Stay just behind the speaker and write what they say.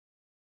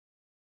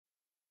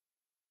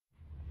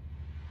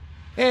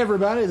Hey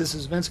everybody, this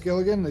is Vince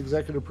Gilligan,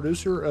 executive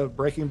producer of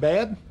Breaking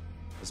Bad.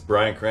 It's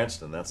Bryan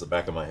Cranston. That's the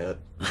back of my head.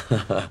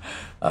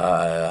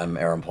 I'm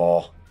Aaron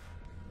Paul.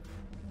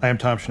 I am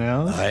Tom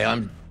Schnauz. Hi,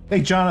 I'm.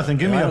 Hey, Jonathan,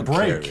 give me a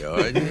break.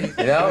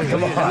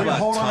 Come on.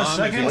 Hold on a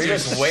second. Can we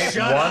just wait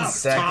one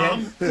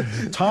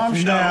second? Tom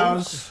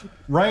Schnauz,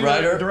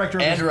 writer, director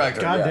of this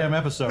goddamn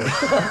episode.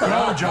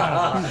 Go,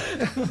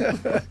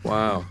 Jonathan.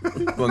 Wow.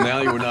 Well,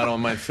 now you're not on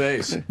my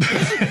face.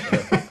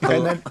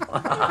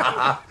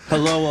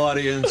 Hello,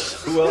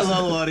 audience.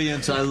 Hello,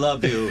 audience. I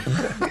love you.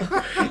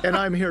 And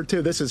I'm here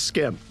too. This is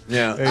Skip.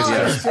 Yeah. Hey,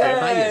 guys.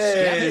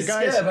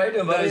 Skip, how you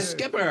doing, buddy?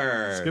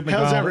 Skipper. Skip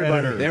How's MacDonald,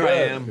 everybody? editor. There I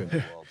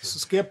am.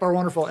 Skip, our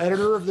wonderful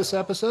editor of this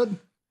episode.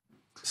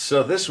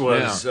 So this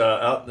was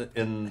out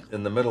in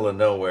the middle of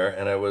nowhere,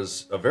 and it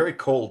was a very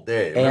cold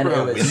day. And Remember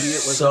how it windy was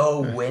it was?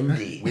 so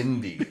windy.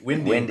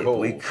 Windy, and cold.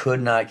 We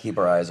could not keep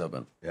our eyes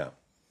open. Yeah.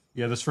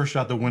 Yeah, this first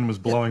shot, the wind was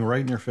blowing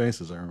right in your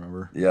faces, I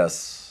remember.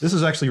 Yes. This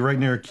is actually right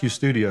near Q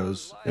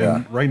Studios,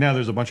 and right now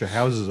there's a bunch of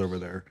houses over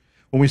there.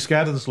 When we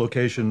scattered this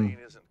location,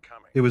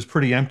 it was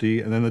pretty empty,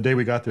 and then the day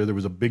we got there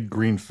was a big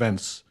green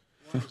fence.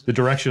 The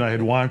direction I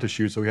had wanted to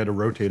shoot, so we had to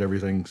rotate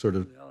everything sort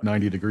of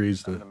 90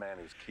 degrees.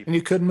 And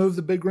you couldn't move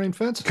the big green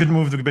fence? Couldn't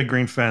move the big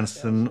green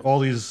fence, and all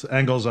these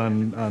angles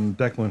on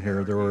Declan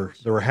here. There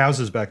were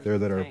houses back there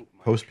that our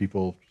host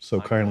people so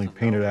kindly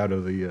painted out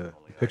of the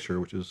picture,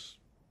 which is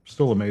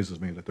still amazes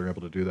me that they're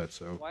able to do that.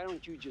 So why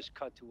don't you just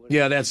cut to it?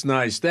 Yeah, that's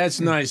nice. That's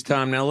nice,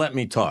 Tom. Now let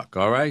me talk,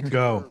 all right?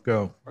 go.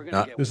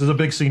 This is a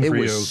big scene for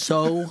you.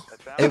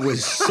 It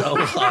was so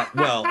hot.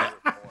 Well,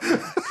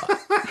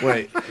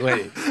 wait.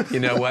 You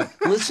know what?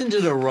 Listen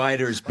to the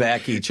writers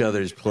back each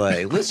other's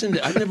play.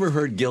 I've never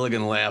heard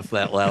Gilligan laugh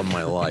that loud in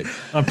my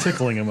life. I'm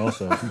tickling him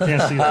also. You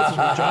can't see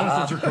that.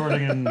 Jonathan's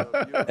recording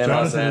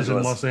Jonathan is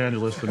in Los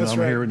Angeles, but I'm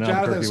here now in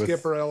Jonathan Turkey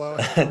Skipper, LO.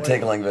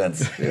 Tickling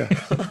Vince.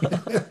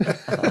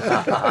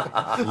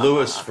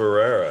 Louis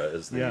Ferreira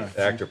is the Yeah.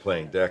 actor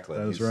playing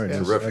Declan. That's right. He's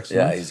He's terrific.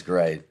 excellent. Yeah, he's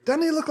great.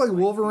 Doesn't he look like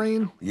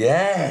Wolverine?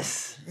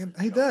 Yes.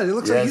 He does. He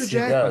looks like Hugh Yes, he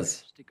Jackman.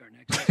 does.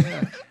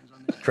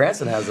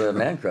 Cranston has a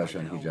man crush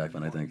on Hugh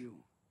Jackman, I think.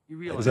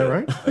 Is that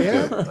right?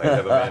 Yeah. I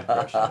have a man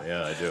crush on him.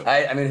 Yeah, I do.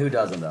 I mean, who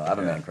doesn't, though? I have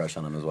a man crush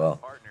on him as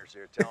well.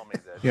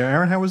 Yeah,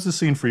 Aaron, how was the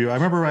scene for you? I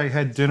remember I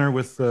had dinner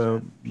with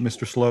Mr.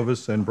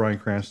 Slovis and Bryan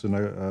Cranston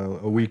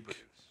a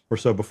week or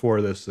so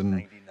before this,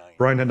 and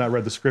Bryan had not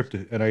read the script,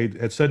 and I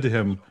had said to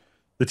him,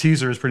 the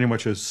teaser is pretty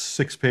much a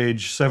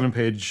 6-page,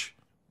 7-page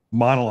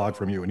monologue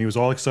from you, and he was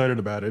all excited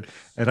about it,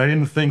 and I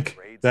didn't think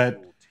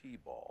that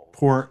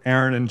poor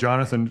Aaron and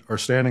Jonathan are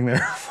standing there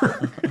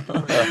for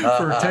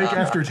take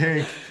after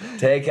take.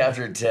 Take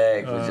after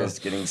take, we're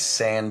just getting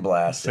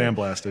sandblasted.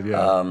 Sandblasted,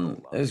 yeah.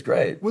 It was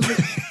great.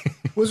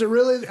 Was it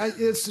really?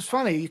 It's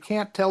funny. You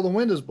can't tell the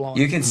wind is blowing.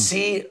 You can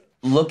see,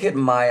 look at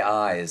my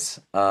eyes.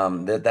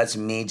 That's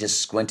me just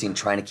squinting,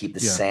 trying to keep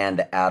the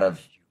sand out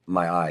of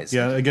my eyes.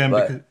 Yeah,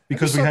 again,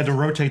 because we had to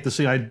rotate the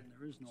scene. I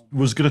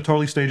was going to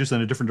totally stage us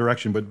in a different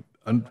direction, but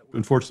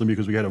unfortunately,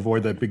 because we had to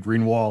avoid that big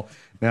green wall,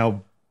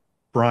 now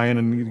Bryan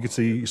and you can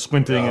see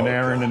squinting and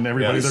Aaron and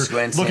everybody, they're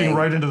squinting. looking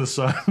right into the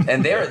sun.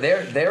 And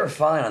they're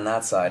fine on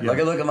that side. Yeah.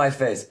 Look at my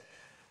face.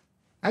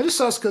 I just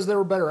saw it's because they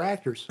were better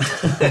actors.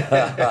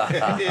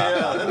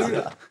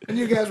 Yeah. And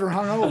you guys were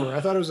hungover.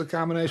 I thought it was a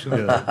combination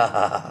of that.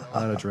 A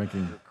lot of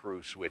drinking. The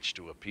crew switched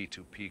to a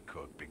P2P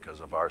cook because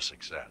of our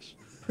success.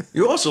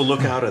 You also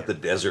look out at the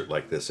desert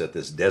like this, at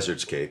this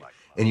desertscape,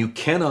 and you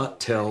cannot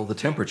tell the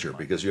temperature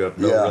because you have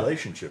no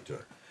relationship to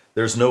it.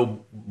 There's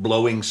no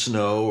blowing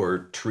snow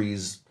or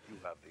trees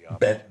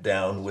bent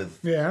down with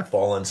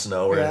fallen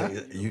snow. Or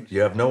anything.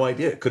 You have no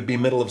idea. It could be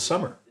middle of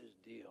summer.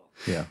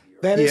 Yeah.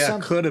 That is Yeah,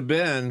 could have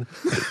been.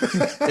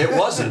 It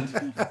wasn't,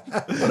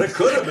 but it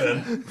could have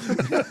been.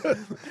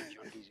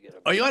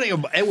 Oh,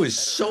 it was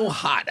so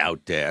hot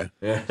out there.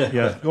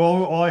 Yeah.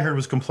 All I heard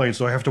was complaints,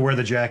 so I have to wear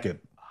the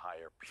jacket.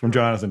 From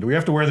Jonathan, do we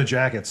have to wear the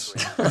jackets?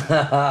 And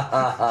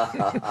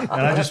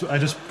I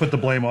just put the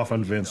blame off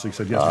on Vince. He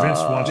said, yes, Vince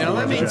wants to Now,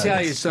 wear let the me jackets.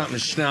 tell you something,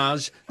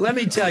 Schnauz. Let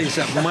me tell you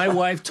something. My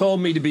wife told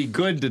me to be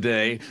good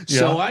today,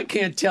 so I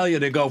can't tell you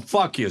to go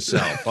fuck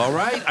yourself, all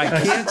right? I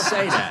can't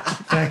say that.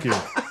 Thank you.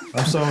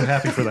 I'm so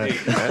happy for that.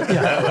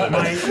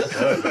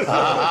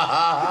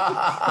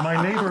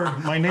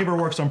 My neighbor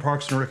works on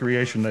Parks and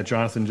Recreation that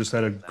Jonathan just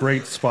had a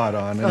great spot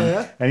on.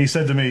 And, and he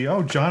said to me,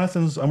 I'm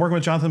working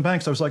with Jonathan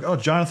Banks. I was like, oh,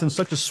 Jonathan's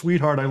such a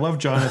sweetheart. I love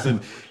Jonathan.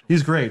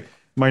 He's great.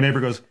 My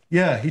neighbor goes,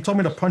 yeah, he told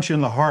me to punch you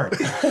in the heart.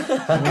 I was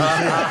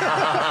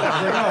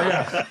like, oh,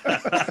 yeah,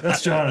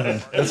 that's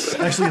Jonathen. That's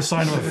actually a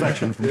sign of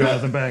affection from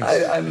Jonathan Banks.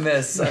 I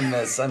miss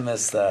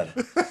that.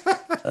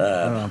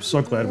 Oh, I'm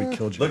so glad we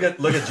killed you. Look at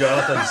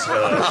Jonathan's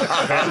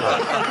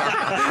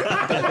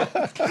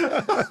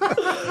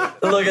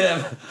Look at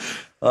him.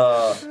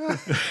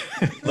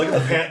 look at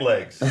the pant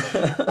legs.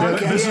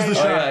 This is the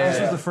shot.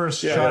 This is the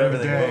first shot of the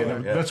day. Over,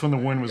 And that's when the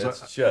wind was up.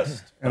 It's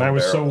just And I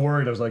was so unbearable.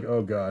 worried. I was like,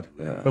 oh, God.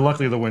 But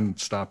luckily the wind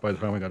stopped by the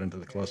time we got into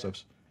the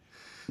close-ups.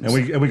 And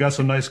we got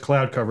some nice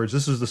cloud coverage.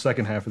 This is the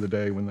second half of the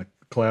day when the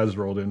clouds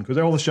rolled in. Because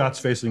all the shots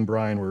facing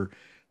Bryan were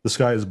the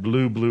sky is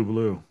blue, blue,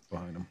 blue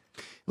behind him.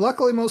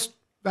 Luckily, I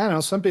don't know,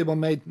 some people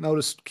may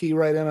notice key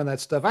right in on that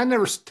stuff. I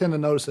never tend to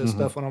notice that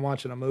stuff when I'm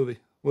watching a movie,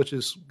 which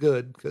is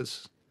good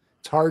because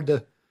it's hard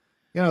to,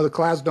 the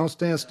clouds don't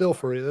stand still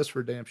for you. That's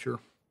for damn sure.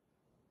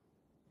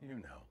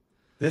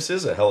 This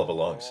is a hell of a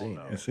long scene.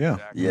 Yes, yeah.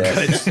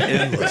 It's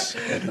endless.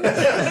 Yeah,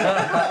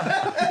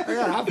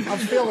 I'm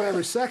feeling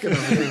every second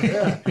of it.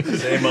 Yeah.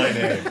 Say my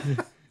name.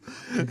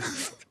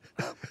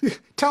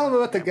 Tell them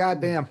about the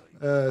goddamn,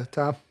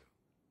 Tom.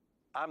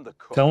 I'm the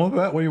cook. Tell him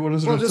about what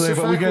does it just say?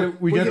 the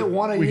But we fact get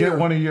one a we year. get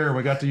one a year.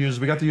 We got to use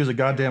a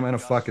goddamn and a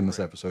fuck in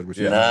this episode, which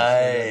is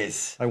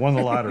Nice. I won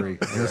the lottery. In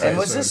this And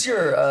was episode. this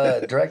your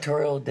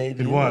directorial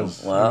debut? It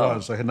was. Wow. It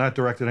was. I had not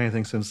directed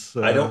anything since.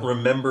 I don't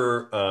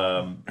remember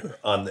on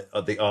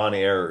the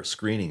on-air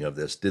screening of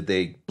this. Did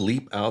they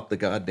bleep out the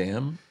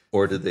goddamn,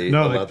 or did they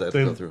allow that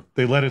to go through?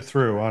 They let it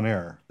through on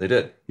air. They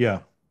did.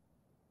 Yeah.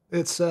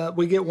 It's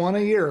we get one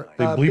a year.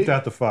 They bleeped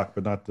out the fuck,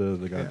 but not the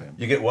goddamn.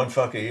 You get one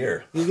fuck a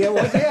year. You get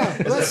one,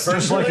 yeah.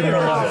 Just like in real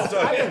life.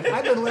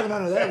 I've been living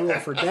under that rule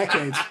for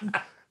decades.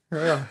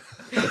 Yeah.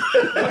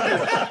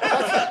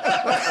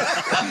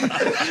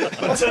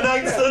 But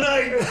tonight's the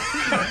night.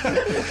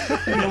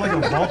 You're like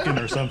a Vulcan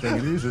or something.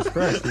 Jesus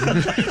Christ.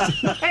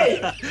 Hey,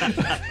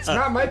 it's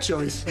not my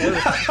choice.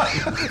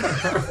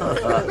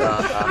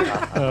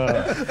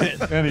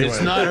 Anyway.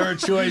 It's not her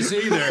choice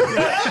either.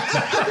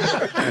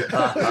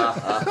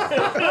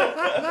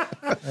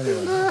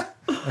 Anyway.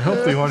 I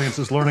hope the audience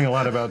is learning a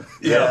lot about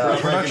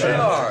Production. They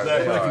are.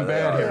 Breaking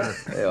Bad here.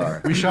 They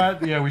are. We shot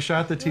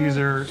the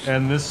teaser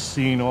and this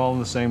scene all on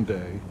the same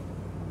day.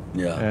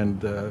 Yeah.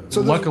 And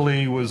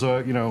luckily was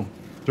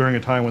during a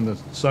time when the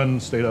sun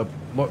stayed up.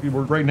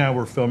 Right now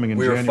we're filming in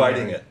We January. were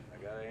fighting it.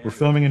 We're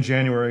filming in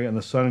January and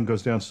the sun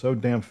goes down so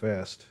damn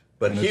fast.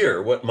 But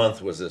here, what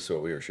month was this?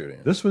 What we were shooting?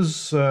 This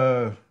was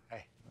I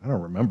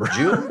don't remember.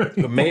 June,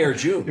 May or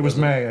June? It was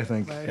May, I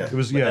think. It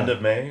was end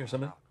of May or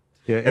something.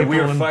 Yeah, And we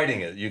April were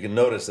fighing it. You can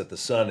notice that the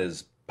sun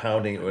is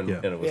pounding, and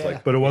it was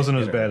like. But it wasn't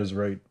as bad as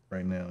right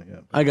now. Yeah.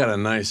 I got a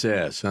nice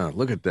ass, huh?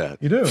 Look at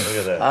that. You do. Look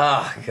at that.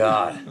 Ah,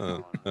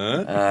 God.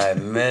 I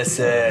miss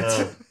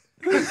it.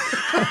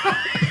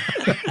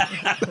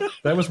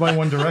 That was my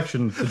one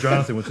direction to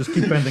Jonathan, was just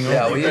keep bending over.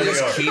 Yeah, will you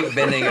just keep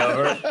bending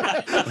over?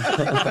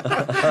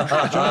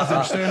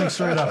 Jonathan, standing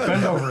straight up,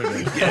 bend over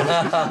again.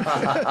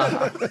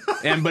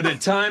 And by the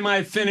time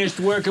I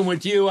finished working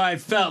with you, I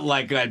felt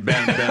like I'd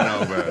been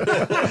bent over.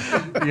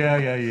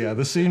 Yeah.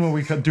 The scene when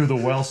we do the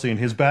well scene,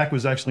 his back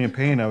was actually in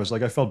pain. I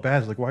felt bad. I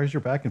was like, why is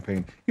your back in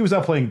pain? He was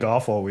out playing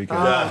golf all weekend.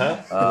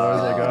 I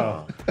was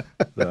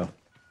like,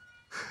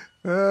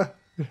 oh.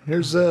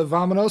 Here's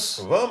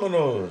Vamonos.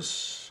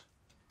 Vamonos.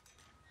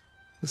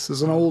 This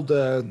is an old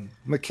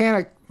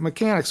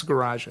mechanic's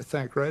garage, I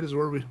think, right? Is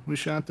where we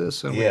shot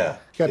this. And we got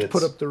to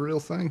put up the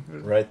real thing.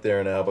 Right there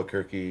in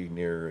Albuquerque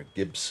near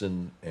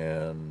Gibson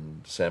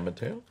and San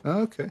Mateo.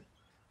 Oh, okay.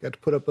 Got to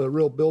put up a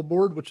real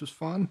billboard, which is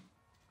fun.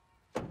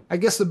 I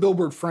guess the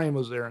billboard frame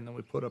was there, and then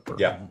we put up.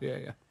 Yeah.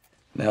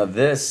 Now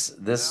this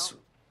was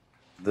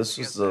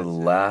the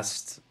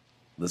last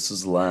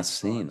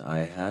scene I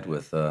had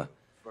with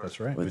That's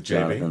right. with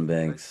Jonathan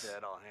Banks.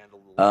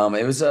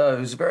 It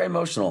was very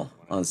emotional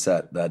on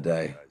set that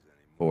day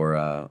for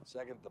us.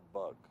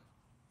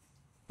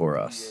 I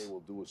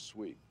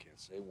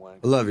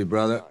love you,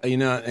 brother.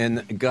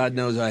 And God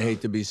knows I hate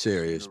to be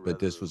serious, but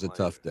this was a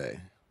tough day.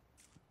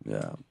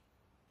 Yeah.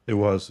 It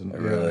was. And,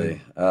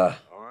 Really.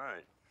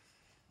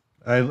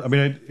 I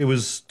mean, it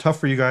was tough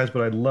for you guys,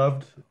 but I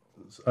loved,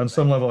 on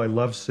some level, I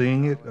loved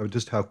seeing it.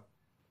 Just how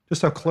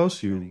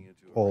close you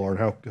all are, and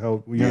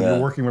how your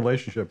working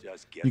relationship.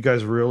 You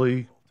guys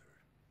really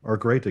are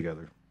great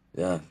together.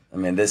 Yeah. I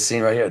mean, this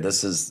scene right here,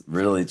 this is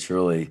really,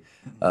 truly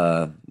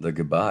the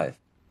goodbye.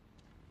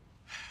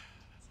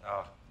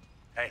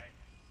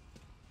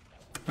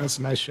 That's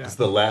a nice shot. It's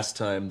the last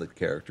time the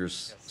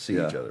characters see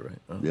each other, right?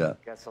 Oh. Yeah.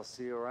 Guess I'll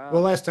see you around.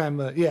 Well, last time,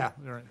 right.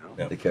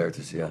 The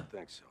characters, yeah.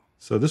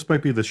 So this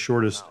might be the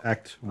shortest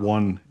Act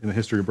 1 in the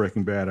history of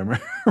Breaking Bad. I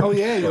remember Oh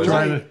yeah, you're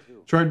right.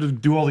 trying to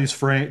do all these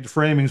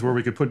framings where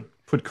we could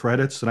put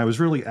credits, and I was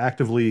really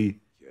actively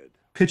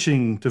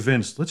pitching to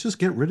Vince, let's just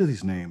get rid of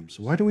these names.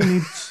 Why do we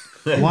need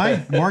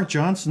why Mark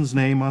Johnson's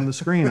name on the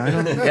screen? I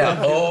don't know.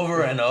 Yeah,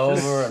 over and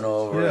over and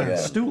over again.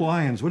 Stu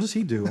Lyons, what does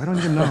he do? I don't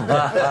even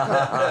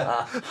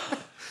know.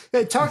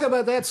 Hey, talk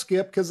about that,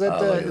 Skip, because look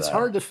at it's that.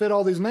 hard to fit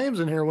all these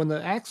names in here when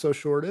the act's so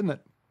short, isn't it?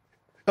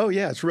 Oh,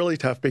 yeah, it's really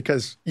tough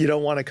because you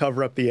don't want to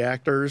cover up the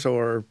actors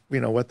or,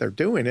 what they're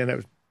doing.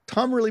 And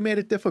Tom really made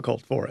it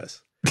difficult for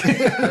us.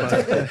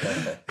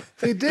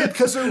 They did,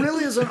 because there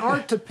really is an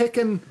art to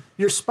picking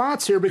your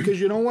spots here,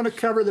 because you don't want to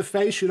cover the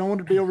face, you don't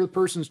want it to be over the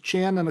person's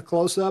chin in a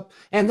close-up,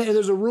 and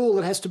there's a rule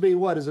that has to be,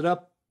 what, is it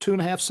up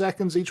 2.5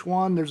 seconds each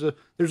one? There's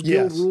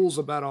guild rules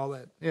about all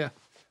that. Yeah.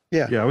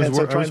 Yeah, Yeah, I was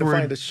trying to worried-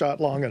 find a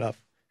shot long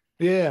enough.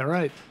 Yeah,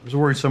 right. I was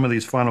worried some of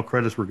these final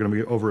credits were going to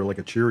be over like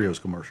a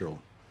Cheerios commercial.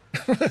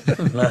 I'd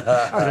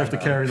have to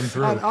carry them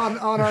through.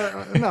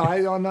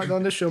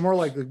 On this show, more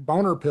like the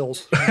boner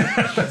pills.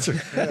 Yeah,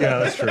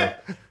 that's true.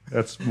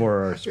 That's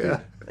more our speed.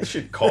 They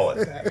should call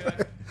it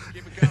that.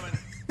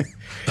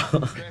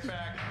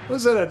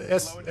 Was that an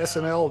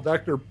SNL,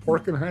 Dr.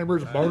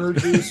 Porkenheimer's boner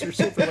juice or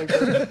something like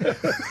that?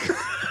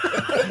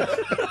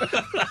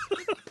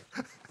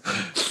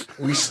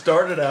 We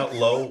started out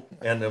low,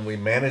 and then we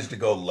managed to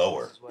go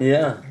lower.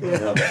 Yeah.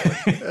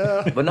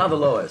 But not the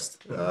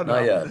lowest. Not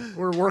yet.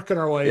 We're working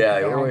our way Yeah,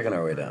 down. we're working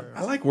our way down.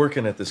 I like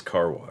working at this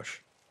car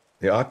wash.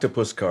 The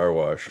Octopus Car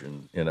Wash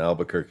in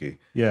Albuquerque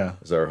Yeah.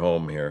 is our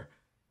home here.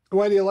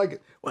 Why do you like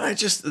it? Well,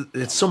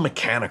 it's so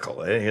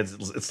mechanical.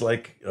 It's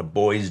like a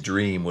boy's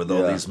dream with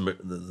all these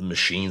the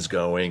machines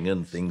going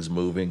and things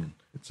moving.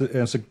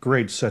 It's a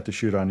great set to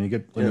shoot on. You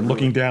get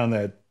looking down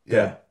that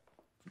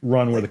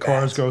run where the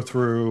cars go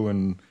through,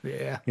 and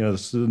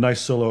this is a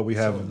nice silhouette we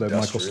have of that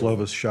Michael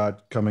Slovis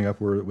shot coming up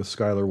with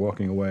Skylar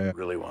walking away. I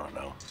really want to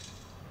know.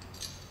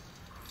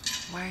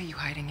 Why are you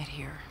hiding it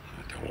here?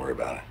 Don't worry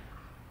about it.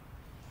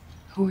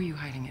 Who are you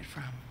hiding it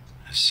from?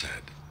 I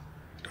said,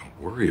 don't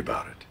worry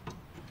about it.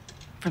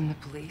 From the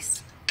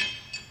police?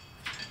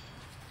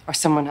 Or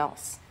someone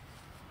else?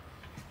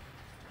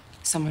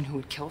 Someone who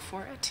would kill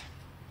for it?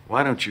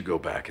 Why don't you go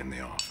back in the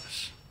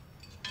office?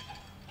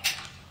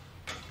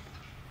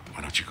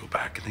 Why don't you go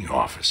back in the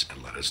office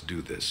and let us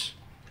do this?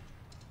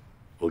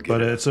 We'll get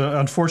But it. it's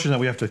unfortunate that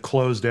we have to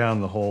close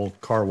down the whole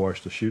car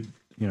wash to shoot.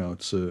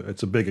 It's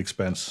a big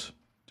expense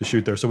to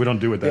shoot there, so we don't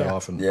do it that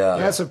often. Yeah.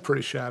 That's a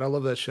pretty shot. I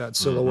love that shot.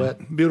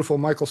 Silhouette. Beautiful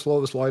Michael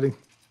Slovis lighting.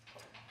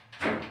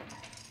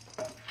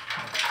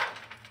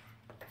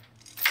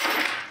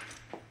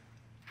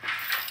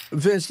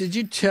 Vince, did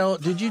you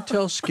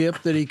tell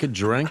Skip that he could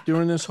drink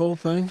during this whole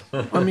thing?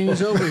 I mean,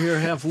 he's over here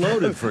half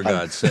loaded, for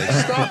God's sake.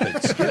 Stop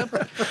it, Skip.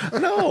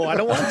 No, I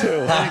don't want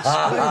to.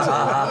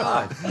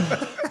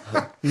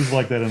 He's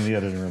like that in the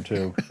editing room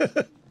too.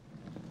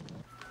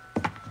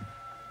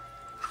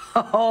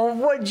 Oh,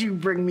 what'd you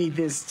bring me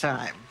this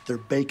time? They're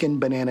bacon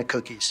banana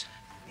cookies.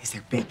 Is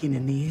there bacon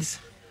in these?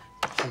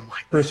 Oh my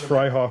Chris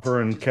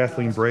Freihofer and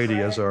Kathleen Brady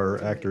as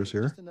our actors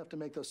here. Enough to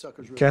make those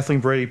suckers really Kathleen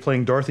Brady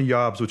playing Dorothy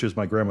Yobbs, which is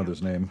my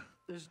grandmother's name.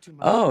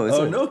 Oh, is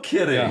it? No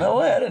kidding. No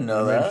way, I didn't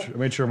know that. I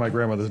made sure my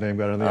grandmother's name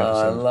got in the I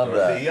episode. love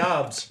that. The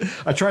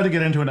Yobs. I tried to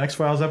get into an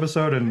X-Files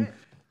episode, and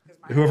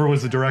whoever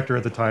was the director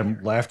at the time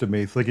laughed at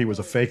me, thinking it was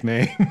a fake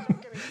name.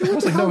 I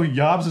was like, no,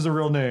 Yobbs is a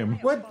real name.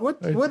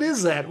 What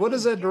is that? What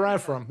does that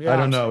derive from? I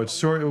don't know. It's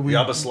sort of...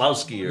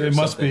 Yaboslawski or It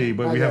must something. be,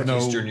 but we have no...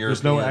 Eastern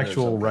There's no European or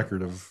actual something.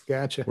 record of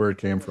Gotcha. where it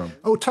came from.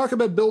 Oh, talk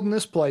about building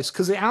this place,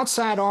 because the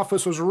outside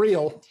office was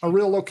real, a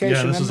real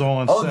location. Yeah, this is all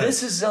on Oh, set.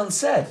 this is on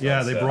set.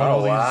 Yeah, they brought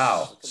all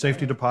wow. these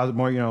safety deposit,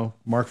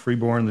 Mark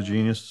Freeborn, the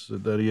genius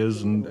that he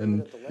is,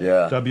 and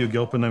Yeah. W.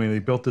 Gilpin. I mean, they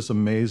built this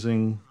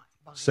amazing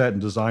set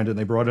and designed it, and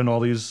they brought in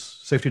all these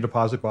safety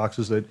deposit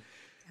boxes that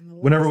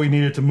whenever we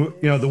needed to move,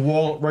 the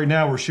wall, right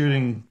now we're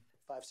shooting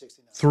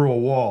through a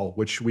wall,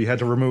 which we had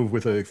to remove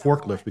with a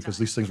forklift because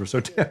these things were so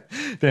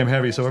damn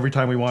heavy. So every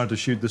time we wanted to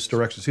shoot this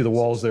direction, see the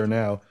wall's there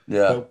now.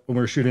 Yeah. But when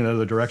we were shooting the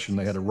other direction,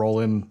 they had to roll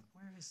in,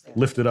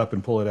 lift it up,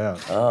 and pull it out.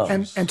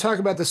 And talk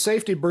about the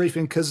safety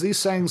briefing, because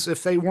these things,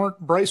 if they weren't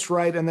braced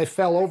right and they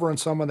fell over on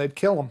someone, they'd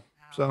kill them.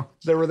 So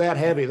they were that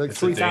heavy, like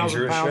 3,000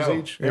 dangerous pounds show.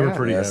 each. They were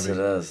pretty Yes, heavy.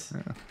 it is.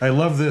 I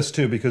love this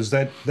too because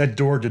that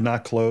door did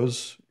not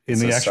close in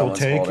the So actual someone's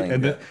take, holding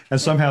and it. and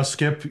somehow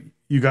Skip,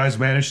 you guys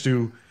managed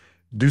to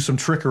do some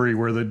trickery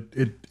where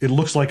it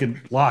looks like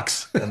it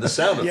locks. And the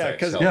sound Yeah,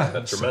 effects 'cause- helped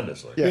that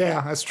tremendously. Yeah,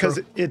 that's true.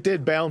 Because it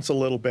did bounce a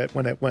little bit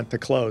when it went to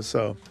close,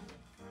 so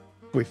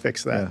we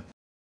fixed that.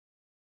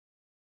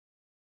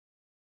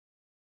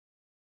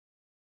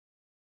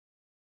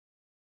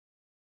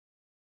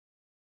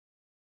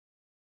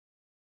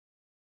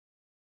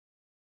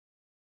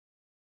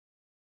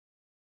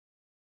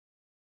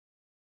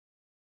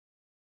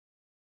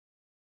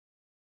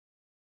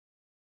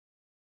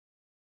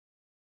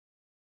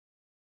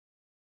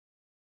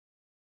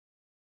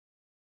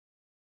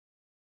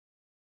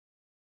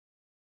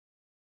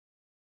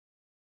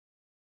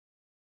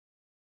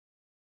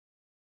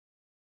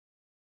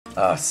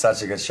 Yeah.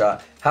 Such a good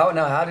shot. How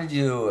did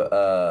you?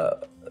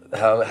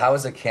 How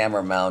is the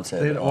camera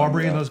mounted? And on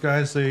Aubrey the- and those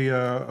guys, they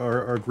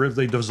are grip.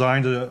 They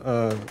designed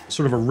a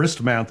sort of a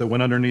wrist mount that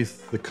went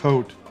underneath the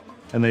coat,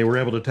 and they were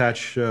able to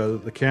attach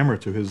the camera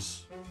to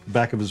his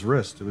back of his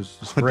wrist. It was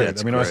just great.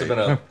 That's I mean, Must have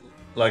been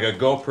like a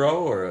GoPro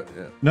or a,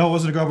 no, it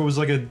wasn't a GoPro. It was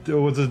like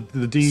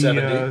the D.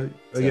 70?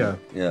 Yeah,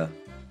 Yeah.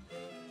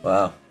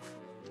 Wow.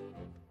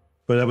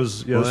 but that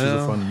was this was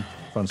a Well.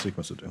 fun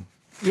sequence to do.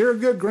 You're a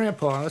good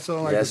grandpa. That's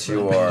all I Yes, can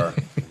say. you are.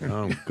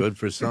 Oh, good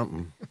for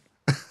something.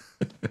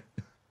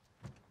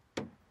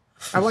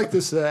 I like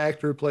this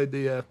actor who played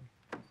the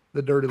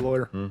dirty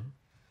lawyer.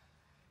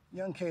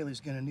 Young Kaylee's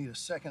going to need a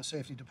second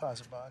safety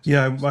deposit box.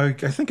 Yeah, I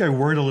think I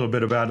worried a little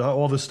bit about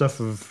all this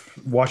stuff of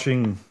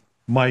watching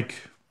Mike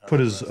put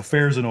his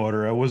affairs in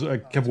order. I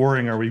kept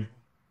worrying, are we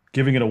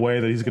giving it away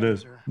that he's going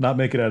to not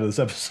make it out of this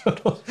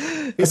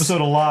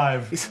episode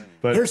alive?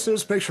 But Here's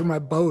this picture of my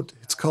boat.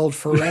 It's called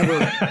Forever.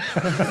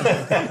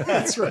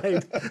 That's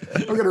right.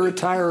 I'm going to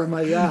retire on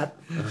my yacht.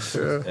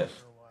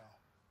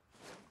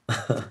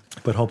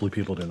 But hopefully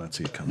people did not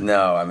see it coming.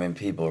 No, I mean,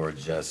 people were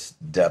just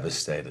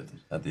devastated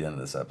at the end of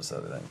this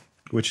episode, I think.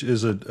 Which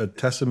is a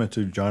testament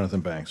to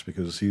Jonathan Banks,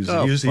 because he's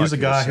Oh, a guy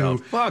yourself. who...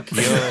 Fuck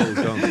you.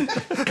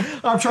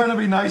 Don't. I'm trying to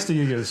be nice to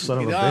you, you son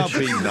of a I'll bitch.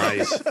 be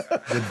nice.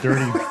 The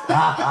dirty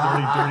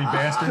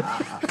bastard.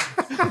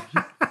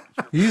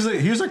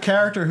 He's a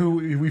character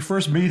who we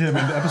first meet him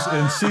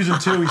in season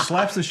 2. He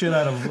slaps the shit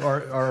out of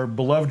our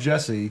beloved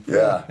Jesse.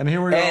 Yeah. And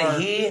here we are.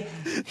 And he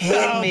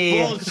hit me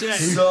bullshit.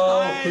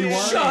 so...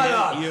 Shut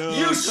up!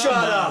 You shut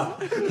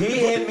up! He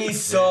hit me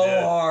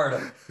so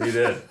hard. He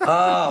did.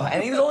 Oh,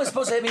 and he was only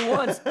supposed to hit me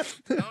once.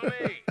 Tell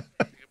me.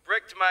 A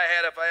brick to my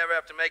head if I ever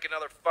have to make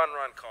another fun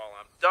run call.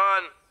 I'm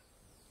done.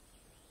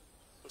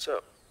 What's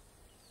up?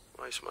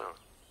 Why are you smiling?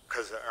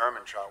 Because the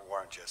Ermintrout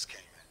warrant just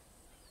came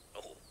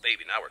in. Oh,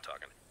 baby, now we're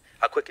talking.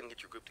 How quick can you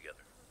get your group together?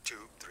 2-3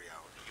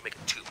 hours. You make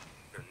it 2.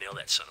 You're gonna nail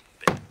that son of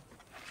a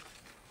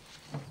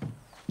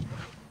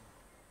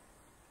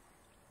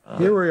bitch.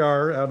 Here we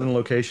are out in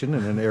location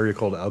in an area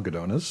called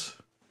Algodones.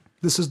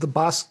 This is the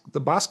Bosque,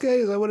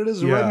 is that what it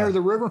is? Right near the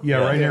river?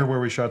 Yeah, right near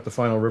where we shot the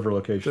final river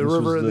location. The This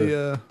river,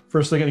 was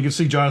first thing, and you can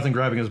see Jonathan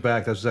grabbing his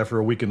back. That's after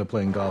a weekend of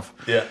playing golf.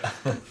 Yeah.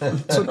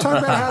 So talk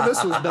about how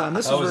this was done.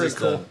 This is very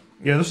cool.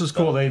 Yeah, this is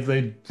cool.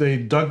 They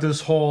dug this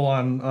hole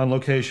on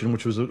location,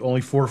 which was only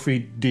 4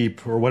 feet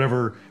deep or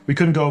whatever. We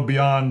couldn't go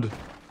beyond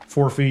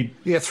 4 feet.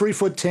 Yeah,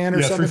 3'10"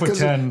 or something.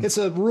 3'10". It's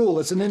a rule.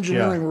 It's an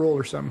engineering rule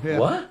or something. Yeah.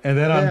 What? And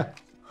then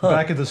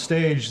back at the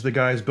stage, the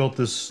guys built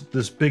this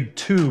big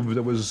tube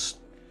that was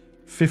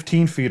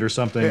 15 feet or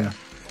something,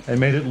 and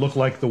made it look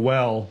like the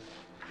well.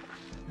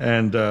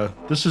 And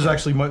this is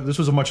actually this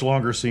was a much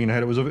longer scene.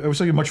 It was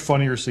like a much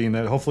funnier scene.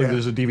 That hopefully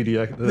there's a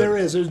DVD.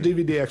 There's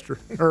DVD extra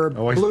or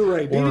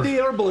Blu-ray,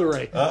 DVD or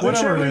Blu-ray,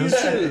 whichever you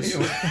choose.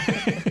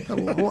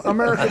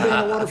 America being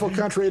a wonderful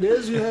country it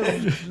is, you have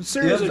a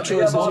series of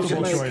choices you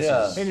can make.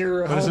 Yeah. In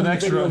your But it's an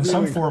extra in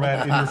some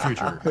format in your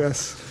future.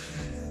 Yes.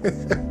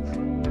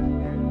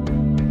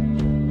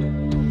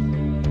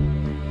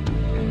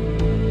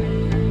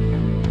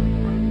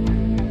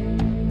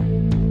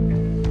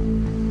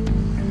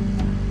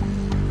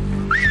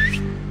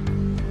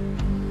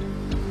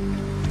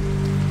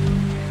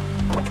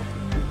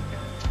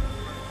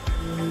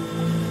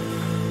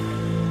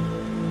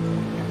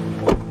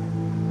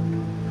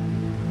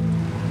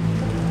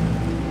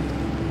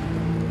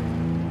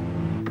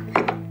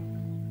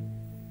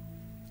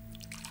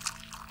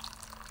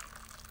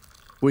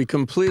 We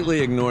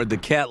completely ignored the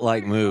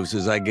cat-like moves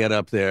as I get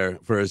up there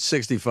for a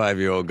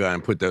 65-year-old guy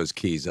and put those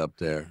keys up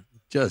there.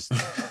 Just,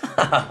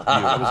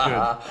 That was good.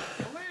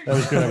 That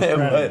was good. I was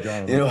proud of you,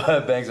 Jonathan. You know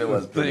what, Banks? It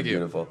was pretty Thank you.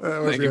 beautiful.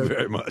 Thank you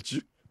very much.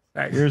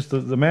 Here's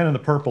the man in the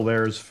purple.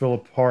 There is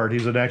Philip Hart.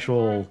 He's an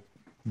actual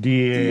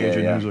DEA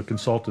agent who's a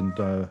consultant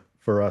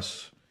for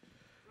us.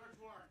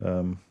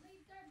 So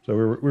we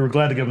were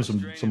glad to give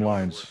him some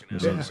lines.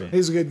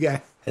 He's a good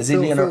guy. Has he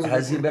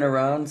been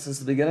around since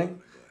the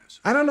beginning?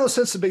 I don't know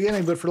since the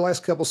beginning, but for the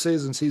last couple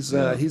seasons, he's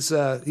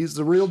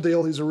the real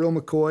deal. He's a real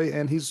McCoy,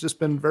 and he's just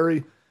been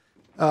very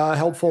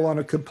helpful on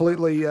a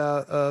completely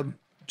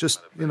just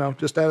out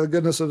of the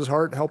goodness of his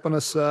heart, helping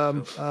us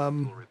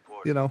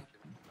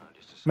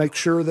make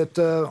sure that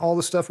all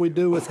the stuff we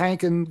do with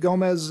Hank and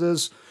Gomez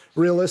is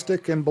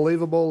realistic and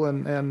believable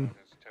and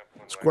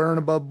square and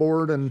above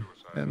board, and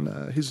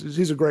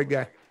he's a great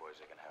guy.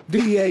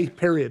 DEA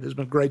period has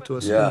been great to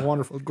us. Yeah. It's been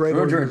wonderful. Great.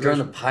 During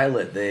the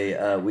pilot,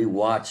 we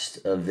watched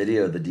a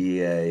video the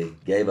DEA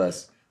gave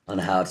us on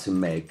how to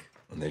make.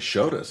 And they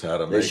showed us how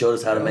to make. They showed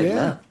us how to make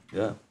that.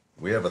 Yeah.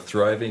 We have a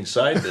thriving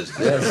side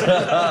business.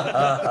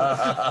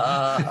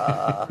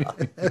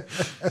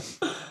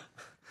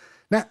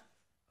 Now,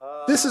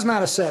 this is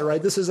not a set,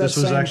 right? This was the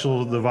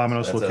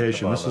Vamanos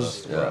location.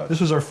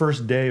 This was our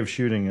first day of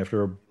shooting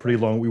after a pretty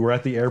long. We were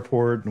at the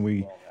airport and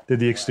we did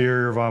the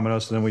exterior of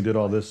Vamanos, and then we did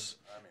all this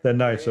that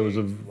night. So it was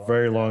a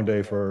very long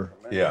day for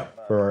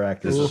our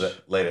actors. This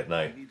is late at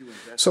night.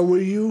 So were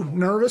you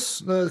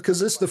nervous? Because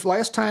this the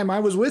last time I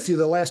was with you,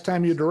 the last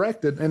time you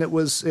directed, and it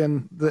was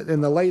in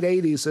the late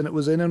 '80s, and it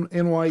was in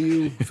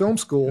NYU Film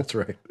School. That's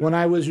right. When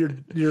I was your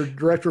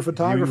director of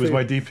photography. He was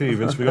my DP.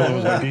 Vince Viola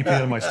was my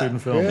DP on my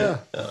student film. Yeah,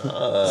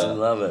 I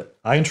love it.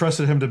 I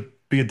entrusted him to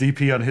be a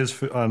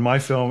DP on my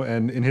film,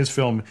 and in his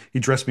film, he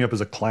dressed me up as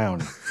a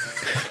clown.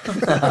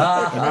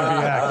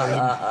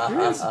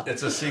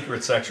 It's a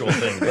secret sexual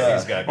thing that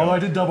he's got going. Although I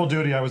did double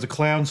duty. I was a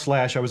clown /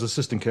 I was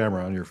assistant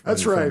camera on your.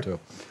 That's on your right. Film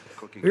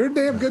too. You're a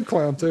damn good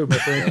clown too, my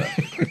friend.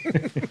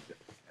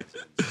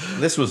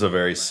 This was a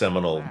very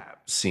seminal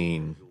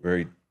scene,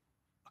 very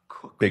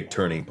big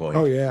turning point.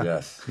 Oh yeah.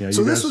 Yes. Yeah.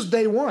 So this was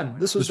day one.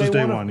 This was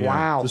day one. Yeah.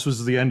 Wow. This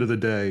was the end of the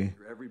day,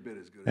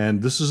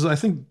 and this is. I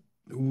think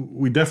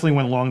we definitely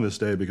went long this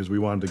day because we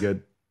wanted to get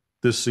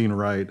this scene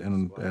right,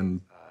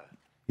 and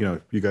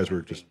you guys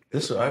were just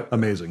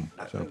amazing.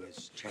 So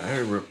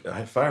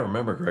if I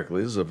remember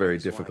correctly, this is a very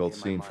difficult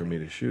scene for me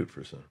to shoot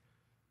for some.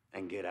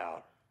 And get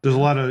out. There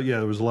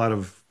was a lot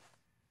of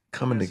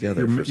coming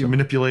together. You're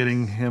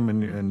manipulating him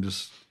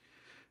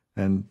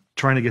and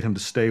trying to get him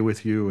to stay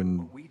with you,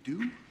 and We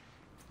do.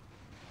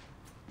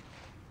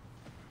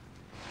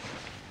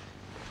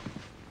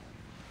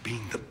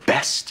 being the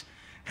best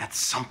at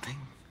something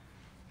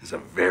is a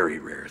very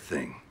rare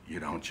thing. You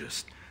don't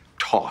just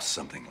toss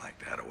something like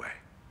that away.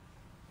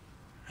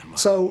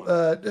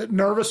 So,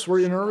 nervous? Were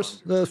you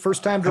nervous the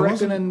first time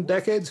directing in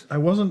decades? I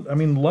wasn't. I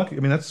mean, lucky. I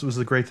mean, that was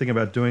the great thing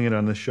about doing it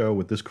on this show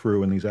with this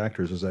crew and these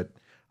actors is that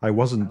I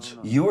wasn't.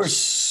 You were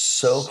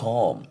so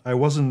calm. I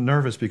wasn't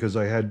nervous because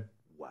I had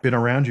been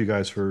around you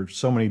guys for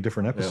so many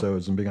different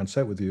episodes and being on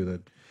set with you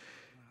that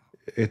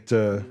it.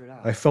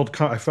 I felt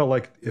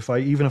like if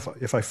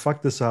I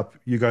fucked this up,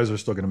 you guys are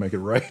still going to make it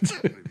right.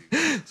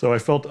 So I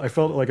felt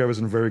like I was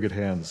in very good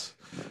hands.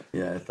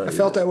 Yeah, I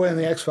felt that way in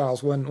the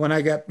X-Files when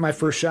I got my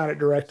first shot at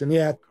directing.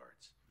 Yeah,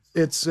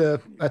 it's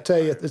I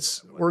tell you,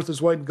 it's worth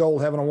its weight in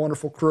gold having a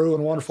wonderful crew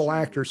and wonderful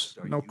actors,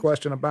 no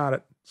question about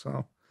it.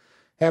 So,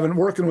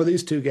 working with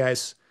these two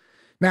guys.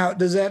 Now,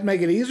 does that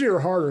make it easier or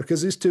harder?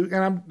 Because these two,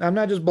 and I'm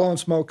not just blowing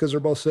smoke because they're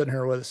both sitting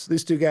here with us.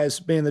 These two guys,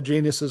 being the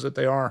geniuses that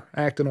they are,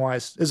 acting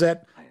wise, is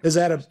that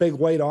a big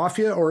weight off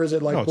you, or is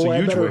it like, no, it's a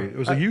huge weight. It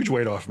was a huge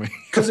weight off me.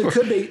 Because it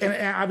could be,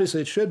 and obviously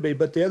it should be,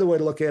 but the other way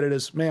to look at it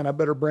is, man, I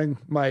better bring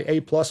my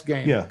A+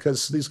 game. Yeah.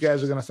 Because these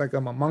guys are going to think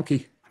I'm a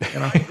monkey. You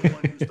know.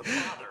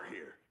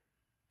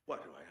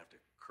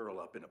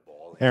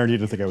 Aaron, you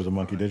didn't think I was a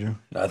monkey, did you?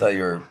 I thought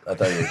you were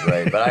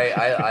great. But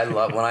I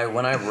love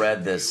when I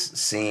read this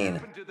scene.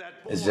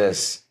 It's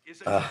just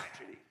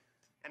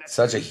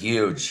such a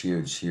huge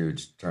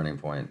turning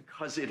point.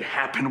 Because it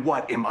happened,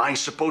 what? Am I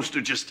supposed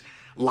to just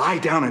lie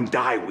down and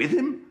die with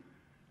him?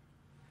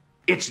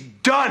 It's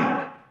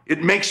done.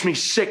 It makes me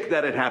sick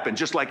that it happened,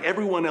 just like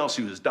everyone else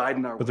who has died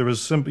in our. But there was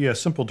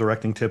simple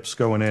directing tips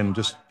going in.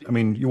 Just, I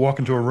mean, you walk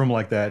into a room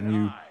like that and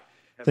you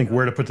think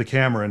where to put the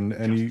camera,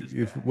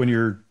 and when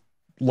you're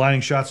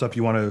lining shots up,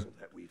 you want to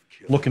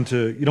look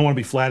into. You don't want to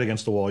be flat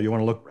against the wall. You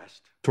want to look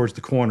towards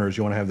the corners.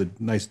 You want to have the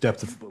nice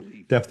depth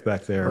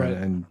back there, right.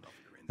 and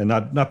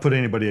not put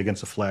anybody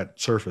against a flat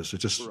surface. It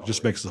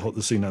just makes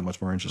the scene that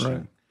much more interesting.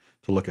 Right.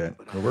 To look at.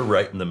 Well, we're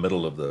right in the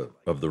middle of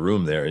the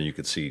room there, and you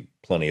could see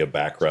plenty of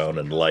background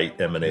and light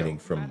emanating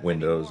from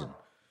windows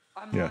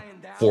and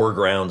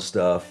foreground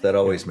stuff. That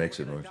always makes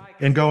it noisy.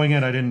 And going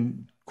in, I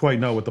didn't quite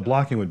know what the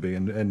blocking would be.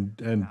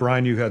 And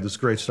Bryan, you had this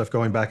great stuff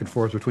going back and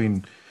forth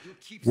between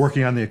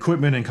working on the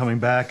equipment and coming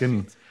back,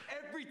 and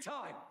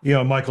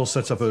Michael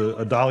sets up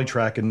a dolly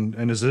track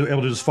and is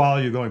able to just follow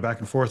you going back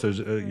and forth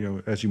as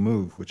as you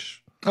move.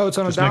 Which it's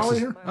on a dolly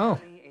here. Oh.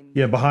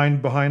 Yeah,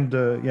 behind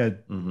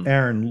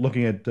Aaron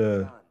looking at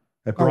Bryan.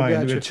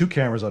 Gotcha. We had two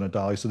cameras on a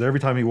dolly, so that every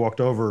time he walked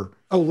over.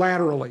 Oh,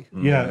 laterally.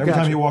 Yeah, every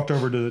time he walked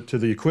over to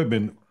the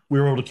equipment, we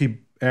were able to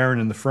keep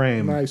Aaron in the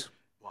frame. Nice.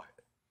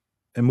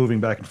 And moving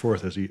back and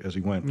forth as he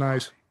went.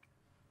 Nice.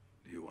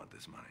 Do you want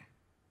this money?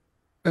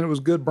 And it was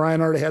good. Bryan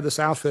already had this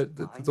outfit,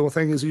 the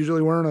thing he's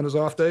usually wearing on his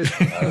off days.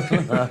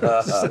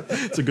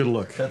 It's a good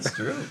look. That's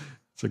true.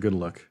 It's a good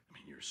look. I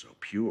mean, you're so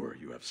pure.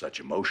 You have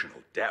such emotional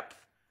depth.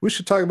 We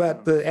should talk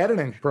about the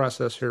editing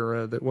process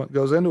here that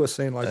goes into a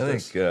scene like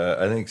this.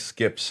 I think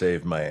Skip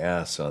saved my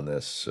ass on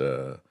this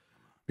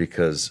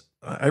because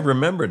I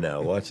remember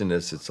now watching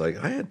this. It's like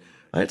I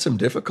had some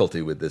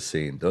difficulty with this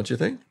scene. Don't you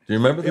think? Do you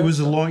remember that? It was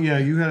a long. Yeah,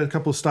 you had a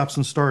couple of stops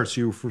and starts.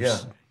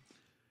 But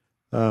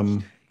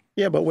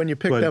when you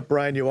picked up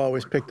Bryan, you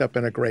always picked up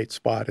in a great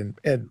spot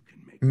and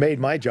made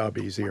my job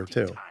easier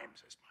too.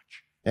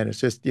 And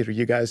it's just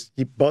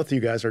both of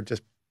you guys are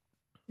just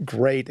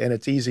great, and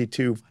it's easy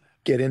to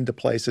get into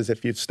places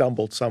if you've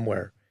stumbled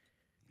somewhere.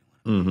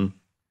 Mm-hmm.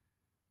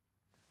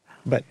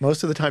 But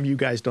most of the time you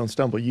guys don't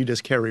stumble. You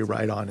just carry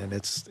right on, and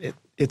it's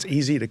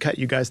easy to cut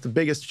you guys. The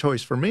biggest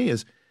choice for me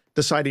is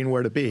deciding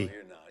where to be,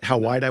 how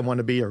wide I want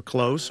to be or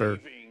close, or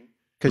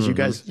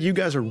because you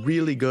guys are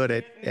really good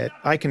at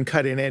I can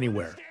cut in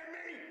anywhere,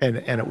 and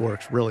it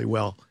works really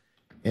well.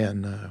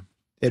 And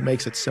it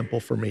makes it simple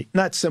for me.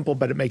 Not simple,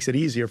 but it makes it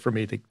easier for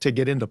me to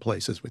get into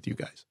places with you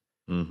guys.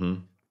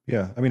 Mm-hmm.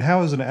 Yeah, I mean,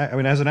 as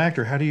an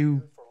actor, how do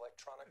you?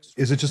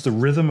 Is it just the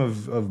rhythm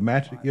of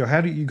match?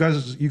 How do you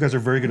guys are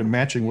very good at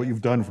matching what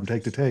you've done from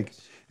take to take.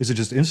 Is it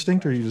just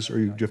instinct, or do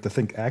you have to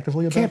think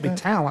actively about it? Can't be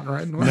talent,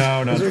 right?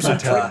 No, Is there some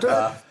trick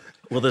to it?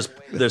 Well,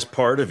 there's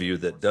part of you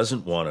that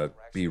doesn't want to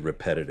be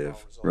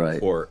repetitive,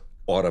 right, or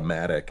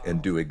automatic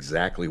and do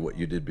exactly what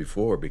you did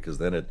before, because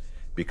then it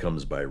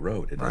becomes by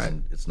rote.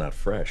 It's not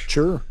fresh.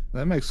 Sure,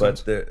 that makes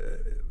sense. But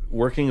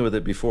working with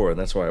it before, and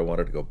that's why I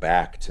wanted to go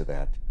back to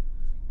that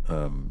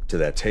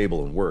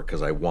table and work,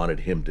 because I wanted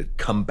him to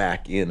come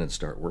back in and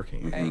start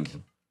working. Mm-hmm.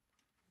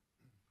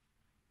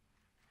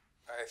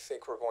 I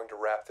think we're going to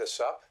wrap this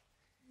up.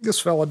 This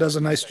fella does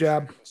a nice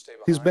job.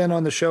 He's been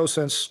on the show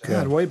since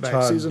way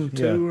back, season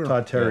 2.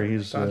 Todd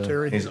Terry. Todd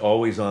Terry. He's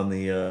always on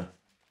the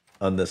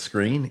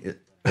screen.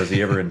 Was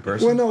he ever in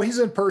person? Well, no, he's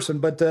in person,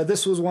 but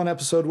this was one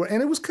episode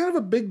and it was kind of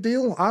a big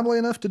deal, oddly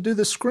enough, to do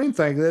this screen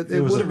thing. It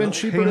would have been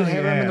cheaper to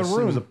have him in the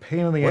room. It was a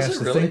pain in the ass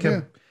to think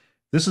of.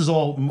 This is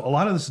all. A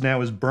lot of this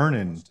now is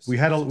burn-in. We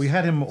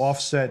had him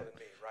offset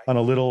on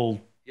a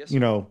little,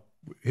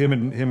 him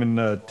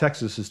in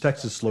Texas, his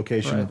Texas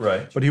location.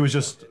 Right. But he was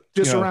just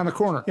around the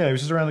corner. Yeah, he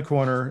was just around the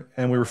corner,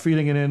 and we were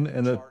feeding it in,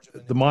 and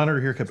the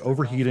monitor here kept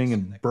overheating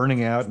and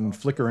burning out and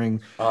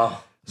flickering.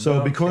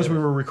 So because we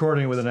were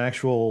recording with an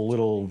actual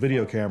little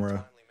video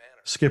camera,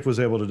 Skip was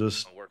able to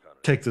just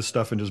take this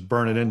stuff and just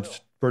burn it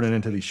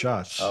into these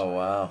shots. Oh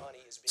wow.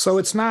 So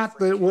it's not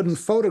that it wouldn't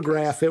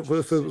photograph it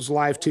if it was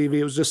live TV.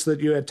 It was just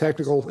that you had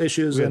technical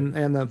issues and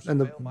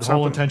the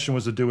whole intention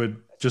was to do it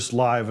just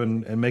live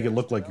and make it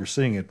look like you're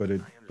seeing it, but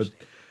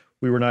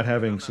we were not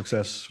having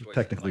success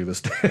technically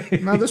this day.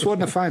 No, this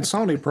wasn't a fine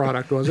Sony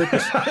product, was it?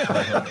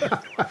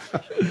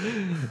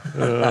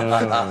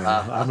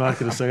 I'm not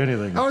going to say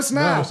anything. Oh, it's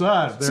not. No, it's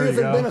not. There See, you if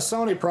it had go. been a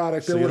Sony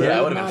product, it would would've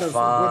not been have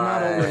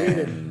fine.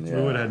 overheated. We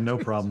would have had no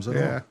problems at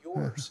all.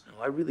 Yours.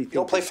 I really think you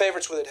don't play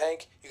favorites with it,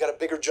 Hank. You got a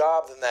bigger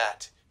job than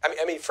that.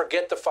 I mean,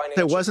 forget the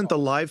financial. It wasn't the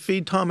live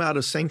feed, Tom, out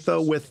of sync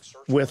though with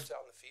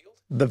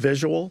the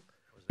visual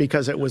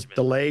because it was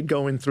delayed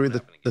going through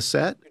the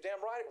set.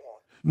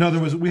 No,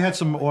 we had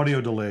some audio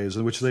delays,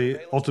 which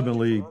they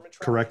ultimately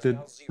corrected.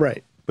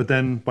 Right. But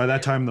then by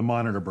that time, the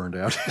monitor burned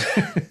out.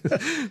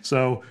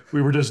 So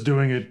we were just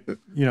doing it.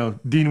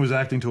 Dean was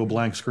acting to a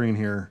blank screen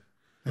here.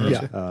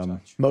 Yeah.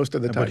 Most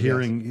of the time. But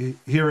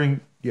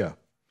hearing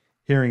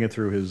it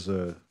through his.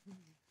 And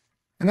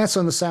that's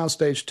on the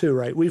soundstage too,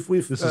 right?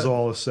 This is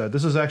all a set.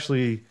 This is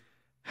actually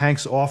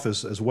Hank's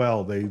office as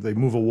well. They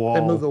move a wall.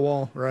 They move the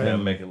wall, right? Yeah,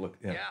 make it look.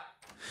 Yeah.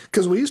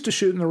 Because we used to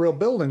shoot in the real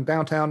building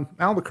downtown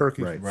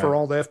Albuquerque for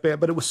all the FBI,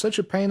 but it was such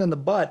a pain in the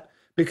butt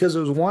because it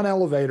was one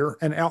elevator,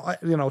 and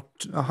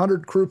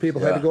 100 crew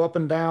people had to go up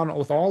and down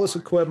with all this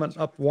equipment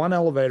up one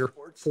elevator,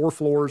 4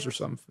 floors or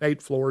something,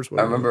 8 floors.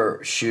 Whatever. I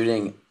remember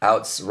shooting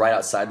right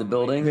outside the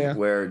building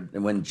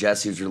when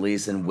Jesse was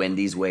released and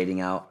Wendy's waiting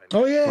out.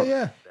 Oh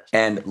yeah.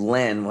 And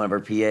Lynn, one of her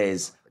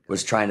PAs,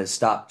 was trying to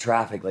stop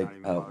traffic,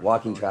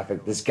 walking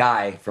traffic. This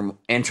guy from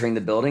entering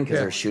the building because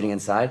they were shooting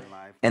inside.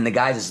 And the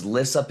guy just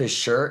lifts up his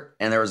shirt,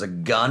 and there was a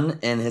gun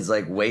in his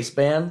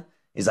waistband.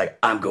 He's like,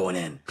 "I'm going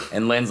in,"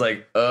 and Lynn's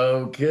like,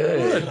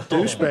 "Okay,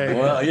 douchebag."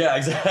 Well, yeah,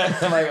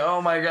 exactly. I'm like, "Oh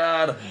my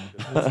god."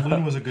 If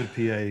Lynn was a good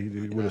PA,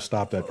 he would have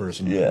stopped that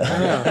person. Yeah.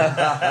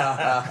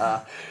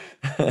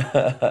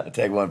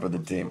 Take one for the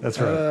team. That's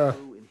right.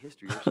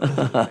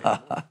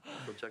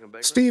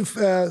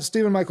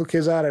 Stephen Michael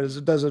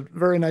Quezada does a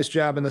very nice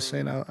job in this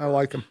scene. I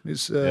like him.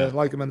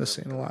 Like him in this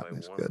scene a lot.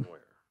 He's good.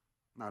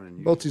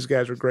 Both these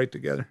guys are great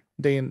together.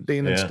 Dean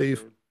and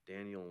Steve.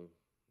 Daniel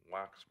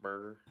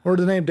Waxberger. Where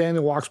did the name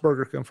Daniel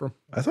Waxberger come from?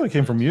 I thought it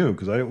came from you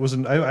because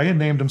I had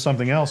named him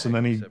something else, and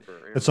then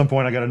at some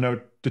point I got a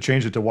note to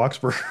change it to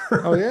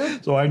Waxberger. Oh yeah.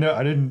 So I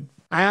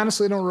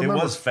honestly don't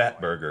remember. It was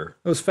Fatburger.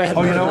 It was Fatburger.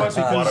 Oh, you know what?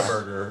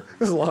 Whataburger. It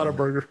was a lot of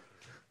burger.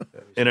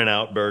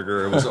 In-N-Out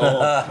Burger. It was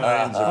all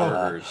kinds of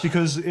burgers.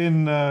 Because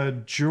in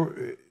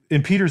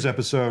Peter's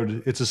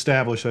episode, it's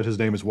established that his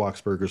name is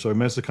Waxberger, so it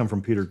must have come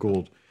from Peter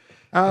Gould.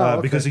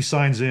 Okay. Because he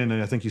signs in,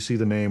 and I think you see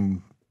the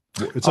name.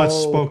 It's not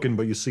spoken,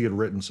 but you see it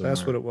written somewhere.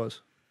 That's what it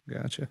was.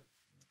 Gotcha.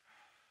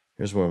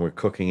 Here's when we're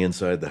cooking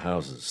inside the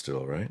houses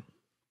still, right?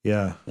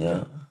 Yeah.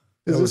 Yeah.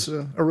 Is this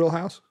a real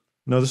house?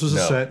 No, this was a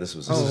set. This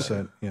was a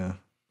set. Yeah.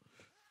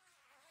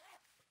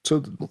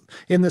 So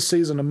in this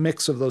season, a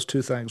mix of those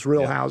two things,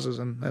 real houses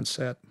and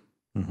set.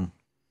 Mm-hmm.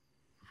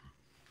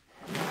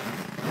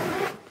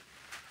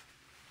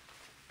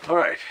 All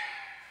right.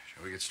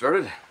 Shall we get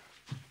started?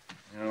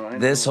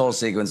 This whole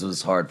sequence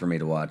was hard for me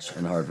to watch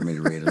and hard for me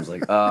to read. It was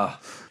like,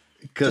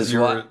 because you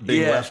were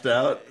being left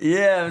out?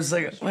 Yeah, I was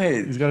like,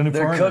 wait, he's got a new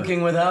they're partner.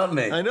 cooking without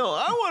me. I know.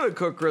 I want to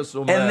cook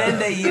Crystal And then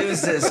they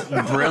use this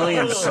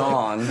brilliant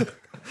song,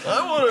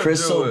 I want to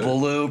Crystal do it.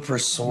 Blue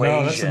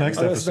Persuasion. No, that's the next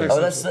episode. Oh,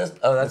 that's this.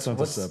 Oh, that's not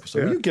what's this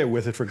episode. You get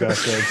with it, for God's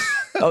sakes.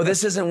 Oh,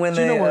 this isn't when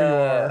Do you they. know where you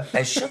are?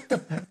 I shook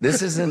the.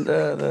 This isn't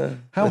the.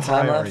 How the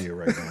time high are lapse? you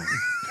right now?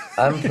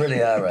 I'm pretty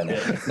high right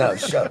now. No,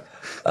 shut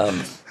up.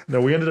 No,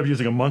 we ended up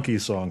using a monkey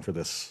song for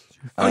this.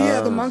 Oh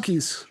yeah, the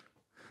monkeys.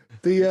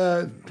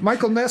 The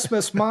Michael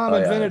Nesmith's mom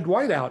invented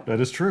whiteout.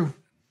 That is true.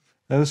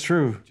 That is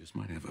true. Just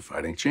might have a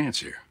fighting chance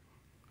here.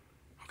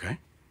 Okay?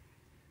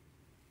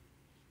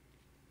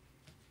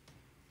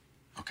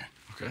 Okay.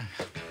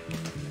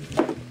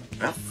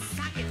 Well,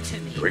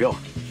 here we go.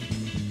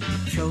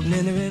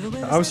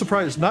 I was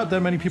surprised. Not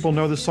that many people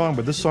know this song,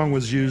 but this song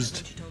was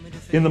used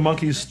in the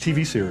Monkees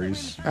TV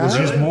series. It was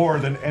used more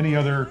than any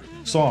other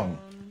song.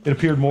 It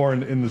appeared more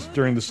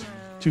during this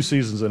 2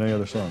 seasons than any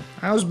other song.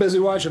 I was busy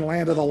watching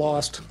Land of the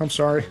Lost. I'm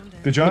sorry.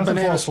 Did Jonathan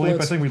Banana fall asleep?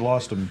 Splits. I think we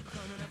lost him.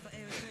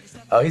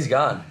 Oh, he's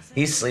gone.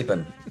 He's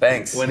sleeping.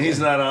 Thanks. When he's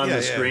not on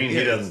the screen,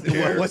 he doesn't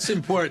care. What's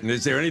important?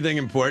 Is there anything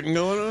important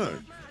going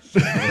on?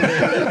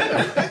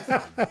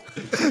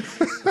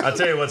 I'll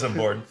tell you what's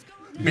important.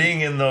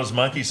 Being in those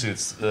monkey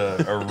suits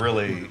are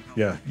really...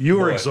 Yeah, you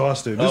were Boy.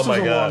 exhausted. Oh This my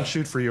was a God. long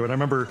shoot for you, and I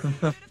remember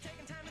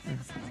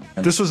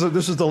this was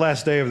the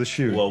last day of the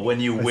shoot. Well, when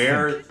you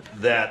wear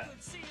that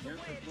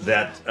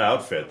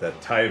outfit,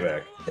 that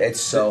Tyvek, It's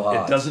so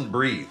hot. it doesn't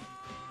breathe.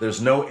 There's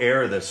no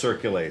air that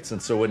circulates,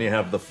 and so when you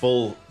have the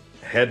full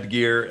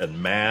headgear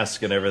and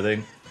mask and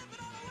everything,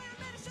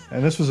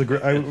 And this was a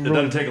great. It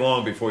doesn't take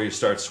long before you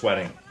start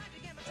sweating.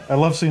 I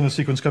love seeing the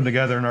sequence come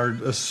together, and our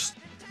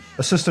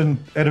assistant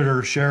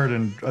editor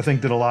Sheridan, I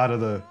think, did a lot of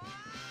the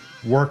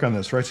work on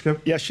this, right,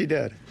 Skip? Yes, she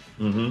did.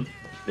 Mm-hmm.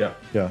 Yeah.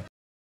 Yeah.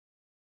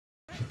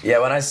 Yeah,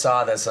 when I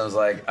saw this, I was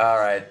like, all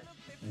right,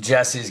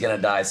 Jesse's going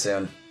to die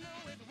soon.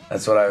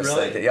 That's what I was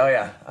thinking. Oh,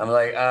 yeah. I'm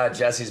like,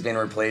 Jesse's being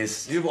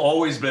replaced. You've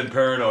always been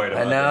paranoid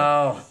about I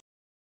know.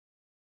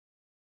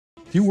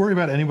 Do you worry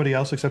about anybody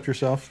else except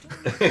yourself?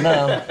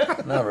 No,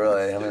 not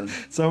really. I mean,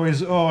 it's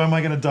always, oh, am I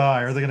going to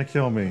die? Are they going to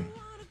kill me?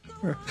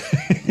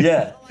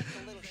 Yeah.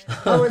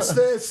 Oh, it's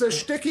the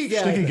sticky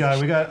guy. Sticky guy.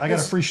 I got a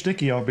free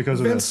sticky out because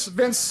of this.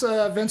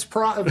 Vince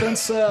Prophet,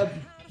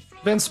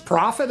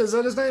 is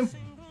that his name?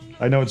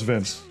 I know it's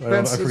Vince.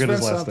 I forget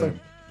his last name.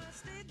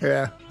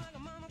 Yeah.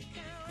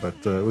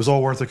 But it was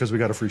all worth it because we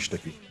got a free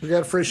sticky. We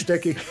got a free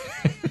sticky.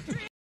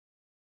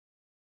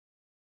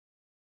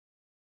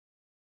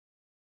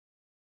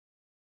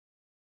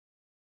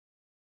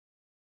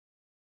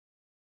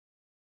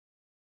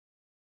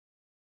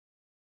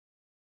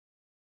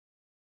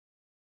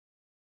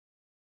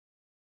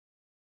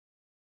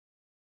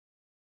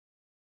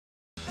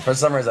 For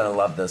some reason, I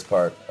love this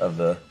part of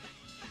the...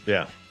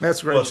 Yeah.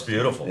 That's great. Well, it's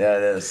beautiful. Yeah,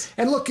 it is.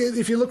 And look,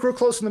 if you look real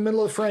close in the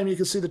middle of the frame, you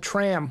can see the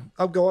tram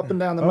go up and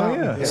down the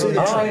mountain. Yeah. You see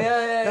the tram.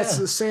 Yeah. That's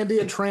the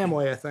Sandia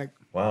Tramway, I think.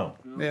 Wow.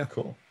 Yeah.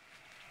 Cool.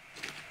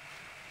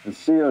 The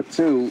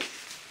CO2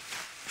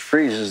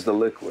 freezes the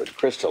liquid,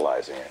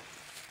 crystallizing it,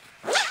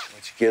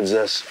 which gives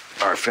us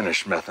our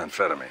finished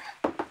methamphetamine.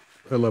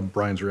 I love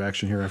Brian's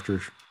reaction here after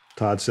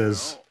Todd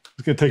says,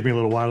 it's going to take me a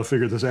little while to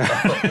figure this out.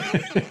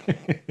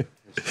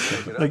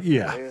 Like,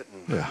 yeah.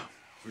 We're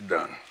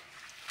done.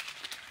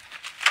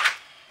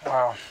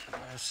 Wow.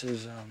 This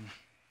is,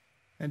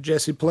 And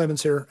Jesse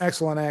Plemons here.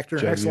 Excellent actor.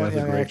 Excellent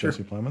young actor.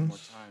 Jesse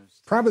Plemons.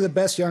 Probably the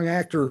best young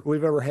actor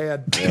we've ever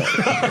had.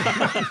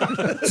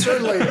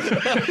 certainly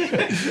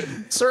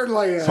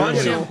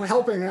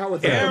helping out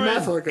with the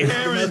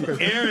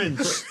meth. Aaron,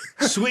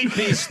 Sweet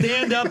Pea,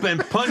 stand up and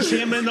punch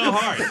him in the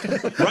heart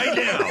right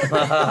now.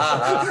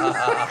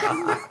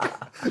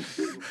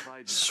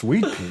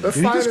 Sweet Pea. The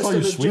finest of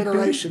his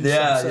generation.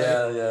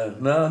 Yeah.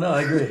 No,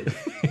 I agree.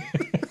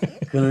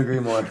 Couldn't agree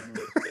more.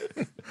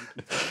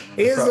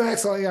 He is an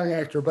excellent young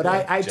actor, but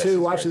I too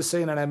watched this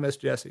scene and I miss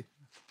Jesse.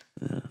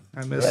 Yeah.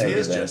 I miss him. He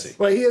is Jesse.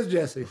 Well, he is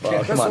Jesse.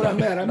 Well, That's what I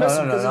meant. I miss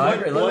him because I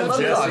agree.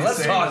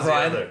 Let's talk,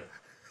 Brian.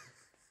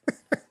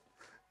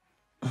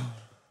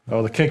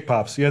 Oh, the cake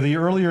pops. Yeah, in the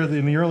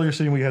earlier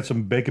scene, we had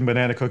some bacon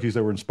banana cookies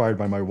that were inspired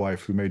by my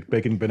wife, who made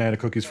bacon banana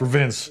cookies for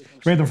Vince.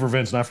 She made them for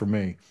Vince, not for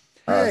me.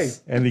 Hey.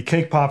 And the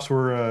cake pops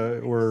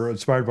were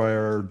inspired by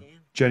our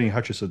Jenny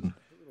Hutchison.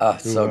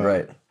 So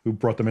great. Who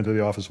brought them into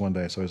the office one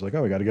day. So I was like,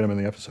 oh, we got to get them in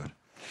the episode.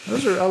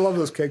 I love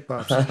those cake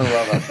pops. I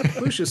love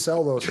them. We should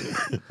sell those.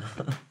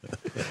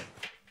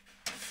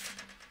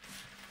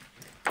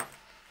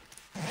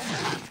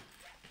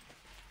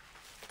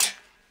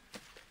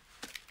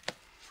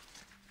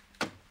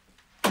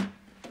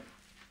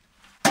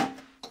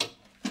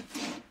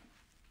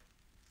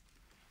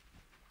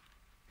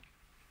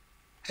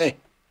 hey.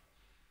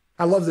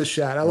 I love this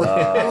shot. I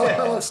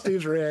love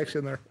Steve's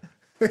reaction there.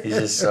 He's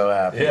just so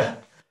happy.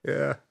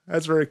 Yeah,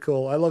 that's very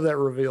cool. I love that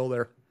reveal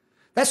there.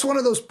 That's one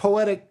of those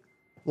poetic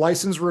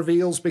license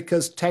reveals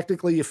because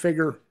technically you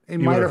figure he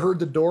might have heard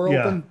the door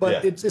open,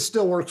 but it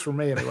still works for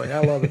me anyway.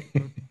 I love it.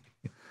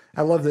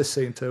 I love this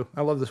scene too.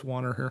 I love this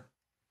wander here.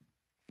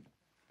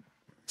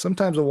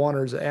 Sometimes a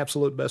wander is the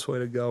absolute best way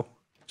to go.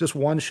 Just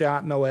one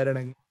shot, no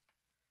editing,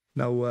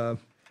 no.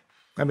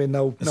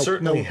 It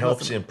certainly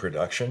helps nothing. in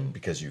production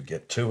because you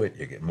get to it,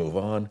 you get move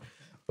on,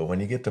 but when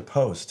you get to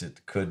post,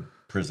 it could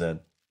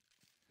present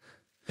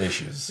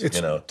issues.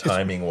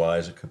 Timing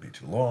wise, it could be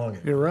too long.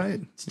 You're right.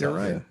 You're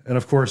right. Yeah. And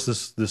of course,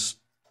 this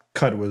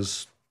cut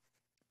was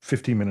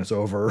 15 minutes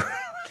over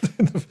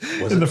in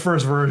the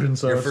first version.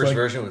 So your it's first like,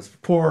 version was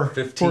poor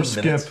 15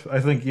 Skip. minutes. I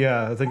think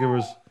it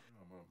was.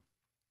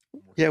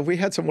 Yeah, we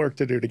had some work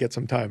to do to get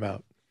some time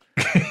out.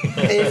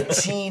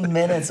 15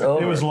 minutes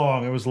over. It was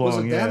long. Was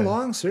it that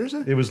long?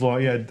 Seriously? It was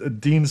long. Yeah,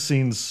 Dean's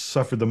scenes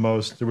suffered the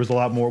most. There was a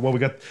lot more. Well, we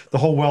got the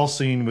whole well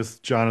scene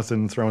with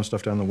Jonathan throwing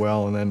stuff down the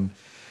well, and then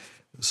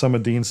some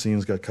of Dean's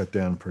scenes got cut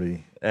down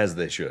pretty. As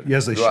they should.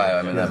 Yes, they should. Right,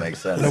 I mean, that makes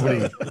sense.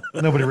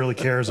 Nobody really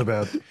cares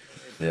about.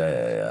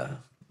 Yeah.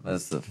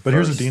 That's the. But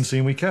here's a Dean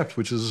scene we kept,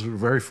 which is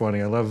very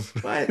funny. I love.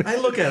 I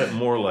look at it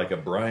more like a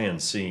Bryan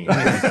scene.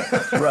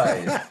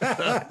 Right.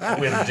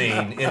 With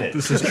Dean in it.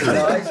 This is true.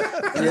 I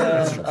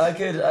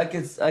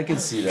could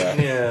see that.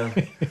 Yeah.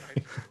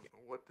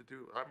 What to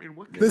do? I mean,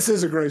 what? This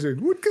is a great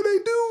scene. What can I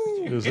do?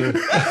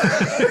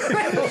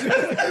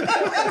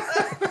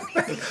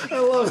 I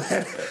love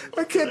that.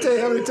 I can't tell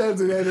you how many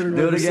times the editor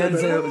Do it again. Do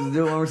it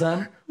one more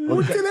time.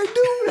 What can I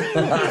do?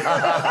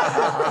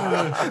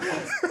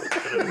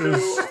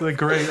 It's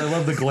great. I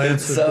love the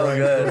glance It's that so Bryan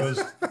good.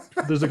 throws.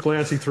 There's a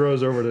glance he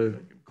throws over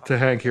to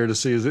Hank here to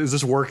see is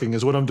this working?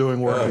 Is what I'm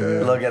doing working?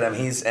 Yeah. Look at him.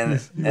 He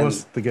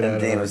wants to get out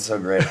of Dean was so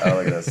great. Oh,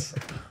 look at this.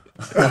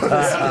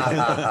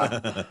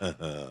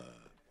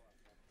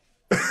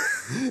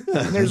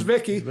 And there's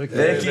Vicky.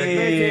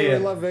 Vicky. I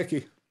love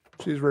Vicky.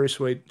 She's very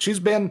sweet. She's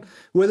been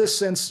with us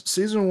since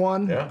season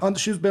 1. Yeah.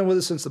 She's been with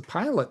us since the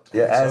pilot.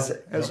 Yeah,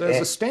 as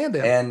a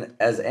stand-in. And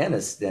as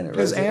Anna's stand-in.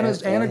 As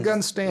Anna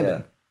Gunn stand-in.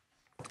 Yeah.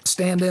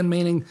 Stand-in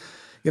meaning,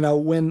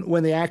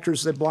 when the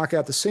actors, they block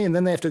out the scene,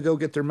 then they have to go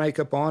get their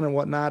makeup on and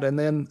whatnot, and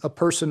then a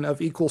person of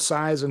equal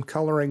size and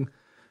coloring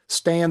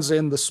stands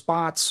in the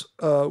spots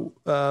for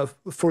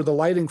the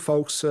lighting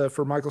folks,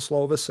 for Michael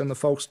Slovis and the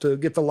folks to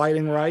get the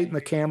lighting right and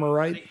the camera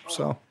right.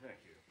 So,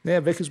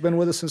 yeah, Vicky's been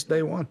with us since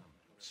day 1.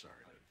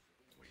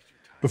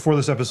 Before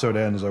this episode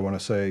ends, I want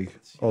to say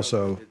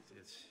also,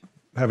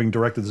 having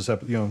directed this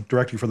episode,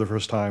 directing for the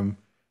first time,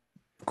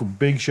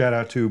 big shout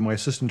out to my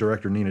assistant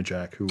director, Nina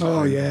Jack, who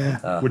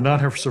would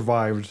not have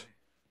survived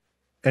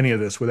any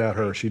of this without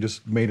her. She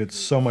just made it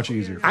so much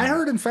easier. I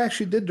heard, in fact,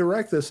 she did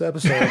direct this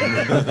episode. She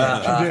did.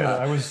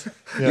 I was.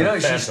 Yeah.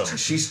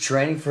 She's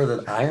training for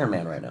the Iron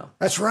Man right now.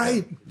 That's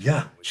right.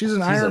 Yeah, she's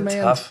an Iron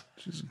Man. Tough.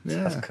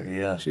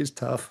 Yeah, she's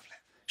tough.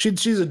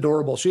 She's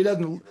adorable. She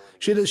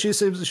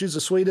seems she's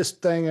the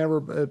sweetest thing ever,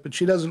 but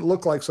she doesn't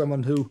look like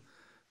someone who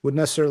would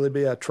necessarily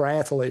be a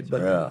triathlete.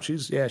 But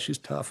she's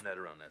tough. Net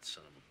around that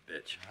son of a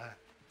bitch.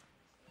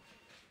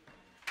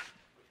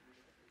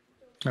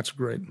 That's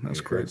great.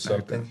 That's great.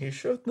 Something he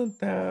shouldn't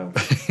have.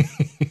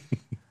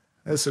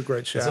 That's a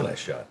great shot. That's a nice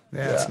shot.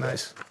 Yeah, it's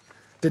nice.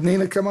 Did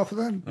Nina come up with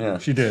that? Yeah,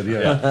 she did.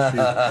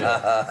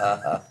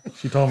 Yeah,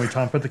 she told me,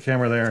 Tom, put the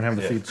camera there and have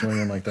the feet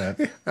swinging like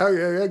that. Oh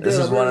yeah, this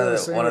is one of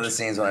the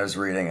scenes when I was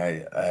reading.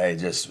 I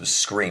just was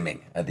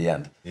screaming at the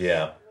end.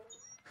 Yeah.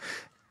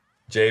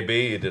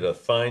 JB, you did a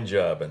fine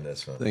job in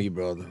this one. Thank you,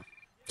 brother.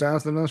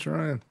 Jonathan, that's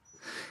right.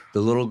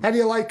 The little. How do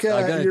you like?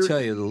 I gotta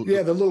tell you, the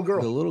little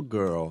girl. The little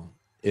girl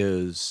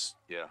is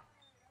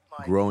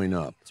growing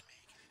up,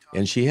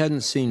 and she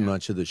hadn't seen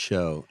much of the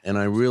show, and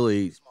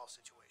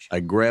I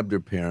grabbed her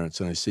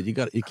parents and I said, you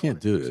can't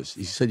do this.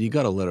 He said, you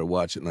got to let her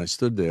watch it. And I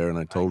stood there and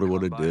I told her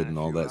what I did and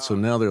all that. So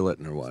now they're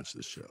letting her watch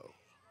the show.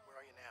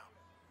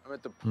 I'm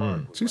at the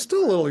park. She's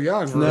still a little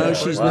young. No,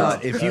 she's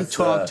not. If you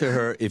talk to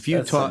her,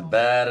 some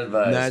bad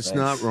advice. That's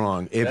not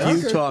wrong. If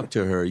you talk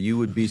to her, you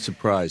would be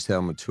surprised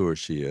how mature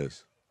she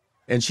is.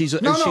 And she's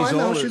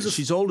older.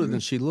 She's older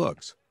than she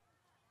looks.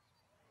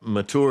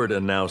 Matured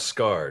and now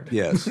scarred.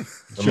 Yes.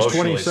 She's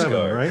 27,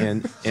 scarred. right?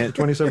 And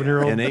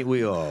 27-year-old. And ain't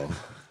we all?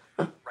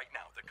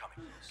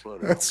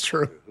 That's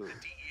true.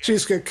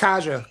 She's good.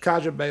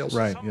 Kaja Bales.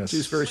 Right, yes.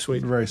 She's very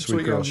sweet. Very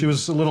sweet girl. She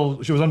was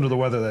under the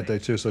weather that day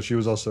too, so she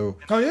was also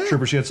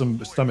trooper. She had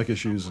some stomach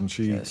issues and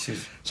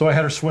so I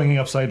had her swinging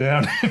upside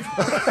down.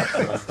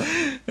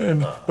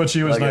 But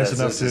she was nice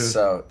enough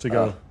to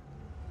go.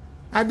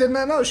 I did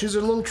not know. She's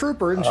a little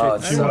trooper, isn't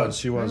she?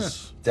 She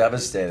was.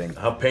 Devastating.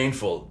 How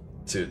painful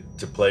to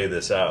play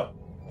this out,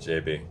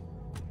 JB.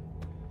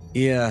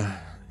 Yeah,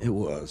 it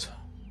was.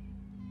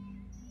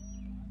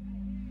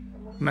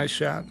 Nice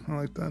shot. I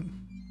like that.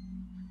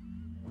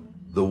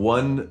 The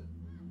one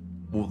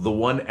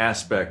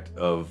aspect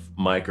of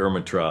Mike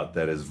Ehrmantraut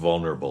that is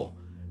vulnerable,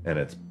 and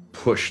it's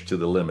pushed to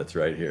the limits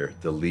right here.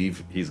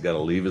 He's got to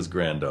leave his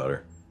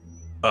granddaughter.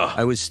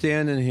 I was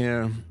standing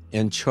here,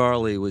 and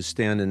Charlie was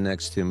standing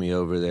next to me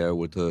over there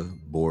with the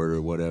board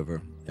or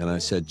whatever. And I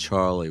said,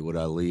 Charlie, would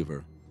I leave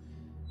her?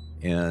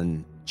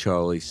 And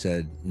Charlie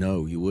said,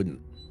 no, you wouldn't.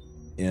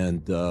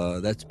 And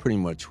that's pretty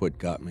much what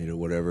got me to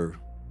whatever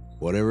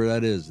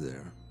that is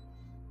there.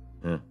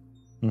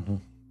 Mm-hmm.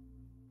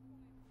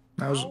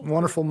 That was a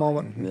wonderful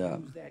moment. Yeah.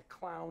 That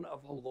clown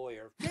of a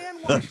lawyer.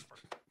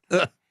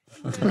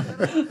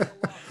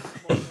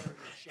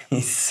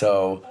 He's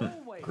so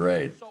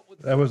great.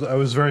 I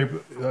was very,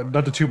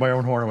 not to toot my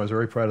own horn, I was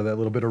very proud of that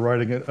little bit of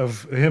writing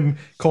of him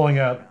calling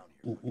out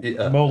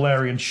Mo,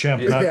 Larry, and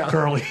Shemp, not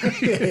Curly.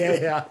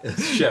 yeah.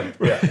 Shemp,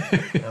 yeah.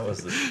 That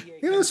was the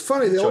it's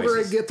funny. The older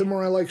I get, the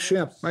more I like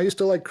Shemp. I used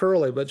to like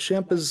Curly, but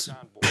Shemp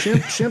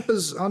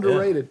is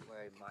underrated.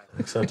 I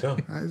think so too.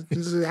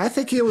 I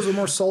think he was a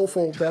more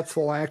soulful,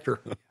 depthful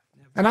actor.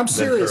 And I'm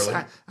serious.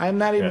 I'm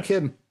not even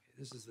kidding.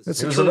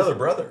 There was another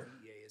brother.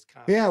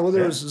 Yeah, well,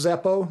 there was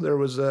Zeppo. There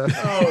was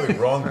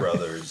wrong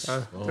brothers.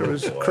 There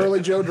was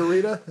Curly Joe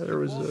Dorita. There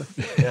was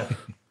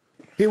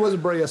he was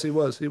yes, he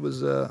was. He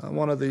was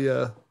one of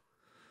the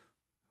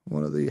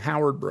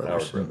Howard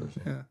brothers.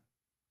 Yeah.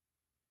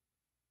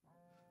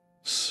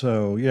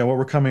 So what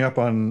we're coming up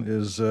on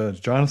is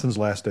Jonathan's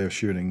last day of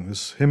shooting.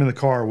 Him in the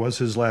car was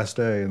his last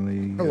day,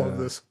 and I love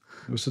this.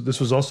 This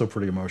was also a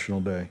pretty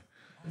emotional day.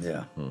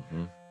 Yeah.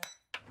 Mm-hmm.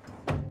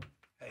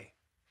 Hey.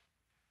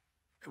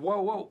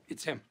 Whoa,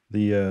 it's him.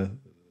 The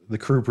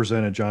crew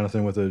presented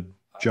Jonathan with a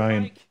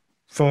giant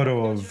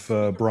photo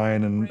of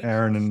Bryan and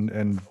Aaron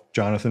and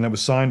Jonathan that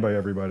was signed by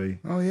everybody.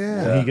 Oh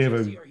yeah.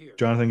 And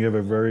Jonathan gave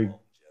a very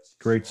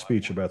great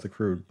speech about the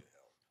crew.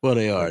 Well,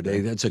 they are.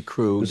 That's a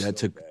crew.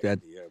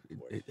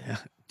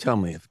 Tell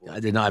me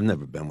I've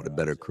never been with a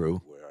better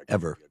crew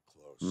ever.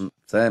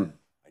 Same.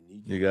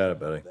 You got it,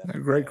 buddy. A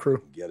great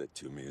crew. Get it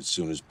to me as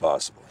soon as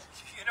possible.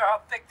 You know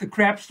how thick the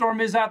crap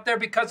storm is out there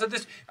because of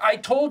this? I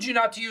told you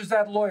not to use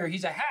that lawyer.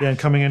 He's a hack. Yeah, and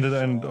coming into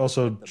that, and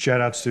also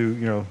shout outs to,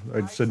 you know,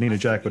 I said Nina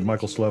Jack, but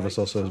Michael Slovis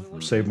also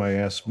saved my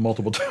ass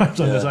multiple times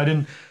on this. I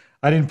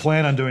didn't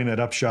plan on doing that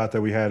upshot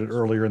that we had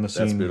earlier in the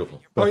scene. That's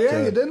beautiful. But, you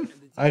didn't?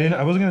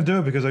 I wasn't going to do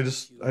it because I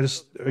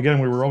just again,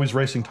 we were always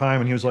racing time,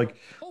 and he was like,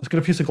 let's get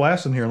a piece of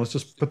glass in here and let's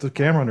just put the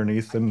camera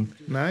underneath and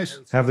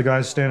have the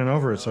guys standing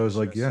over it. So I was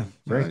like, yeah,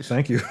 great,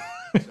 thank you.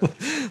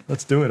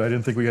 Let's do it. I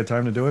didn't think we had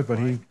time to do it, but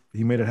he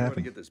made it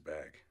happen. Get this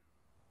bag.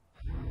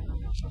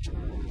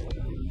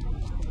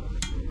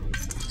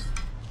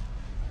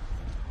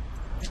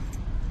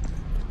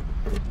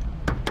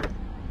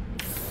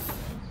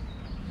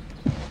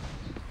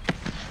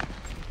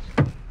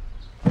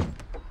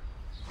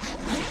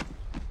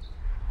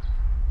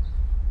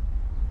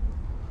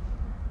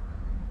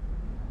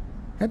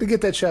 Had to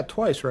get that shot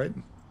twice, right?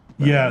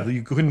 Yeah,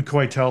 you couldn't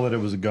quite tell that it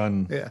was a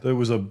gun. Yeah. It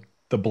was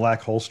the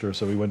black holster,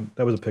 so we went.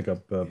 That was a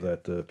pickup of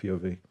that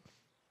POV.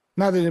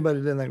 Not that anybody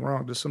did anything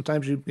wrong. Just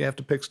sometimes you have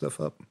to pick stuff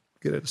up,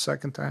 get it a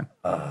second time.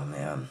 Oh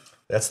man,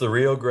 that's the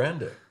Rio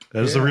Grande.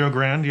 That is the Rio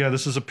Grande. Yeah,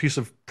 this is a piece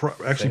of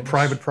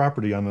private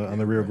property on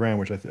the Rio Grande,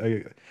 which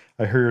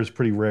I hear is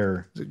pretty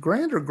rare. Is it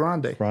Grand or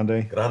Grande?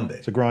 Grande. Grande.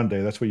 It's a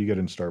Grande. That's what you get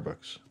in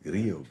Starbucks.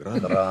 Rio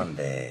Grande.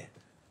 Grande.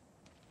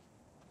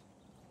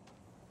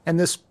 And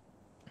this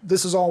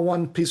is all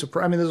one piece of.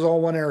 I mean, this is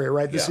all one area,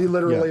 right? This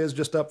literally is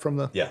just up from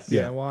the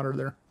water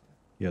there.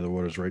 Yeah, the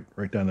water's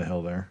right down the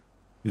hill there.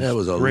 That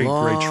was a great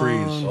long...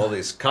 trees. All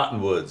these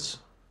cottonwoods.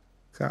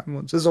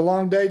 Cottonwoods. Is it a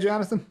long day,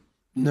 Jonathan?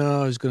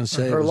 No, I was going to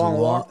say Or it was a long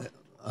walk.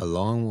 A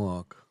long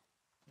walk.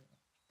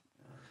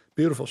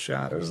 Beautiful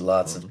shot. There was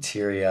lots of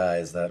teary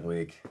eyes that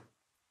week.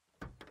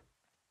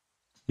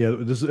 Yeah,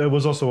 it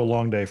was also a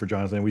long day for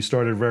Jonathan. We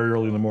started very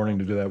early in the morning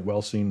to do that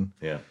well scene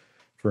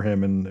for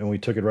him, and we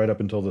took it right up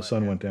until the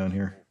sun went down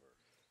here.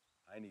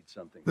 I need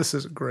something. This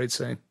is a great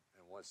scene. And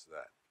what's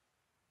that?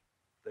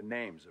 The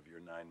names of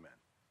your 9 men.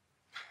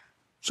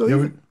 So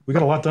yeah, we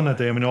got a lot done that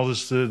day. I mean, all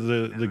this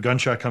the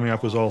gunshot coming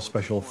up was all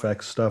special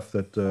effects stuff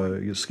that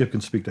Skip can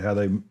speak to how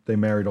they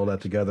married all that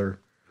together.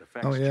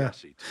 Oh yeah,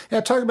 yeah.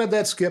 Talk about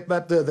that, Skip.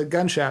 About the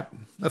gunshot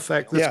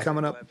effect that's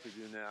coming up.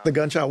 The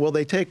gunshot. Well,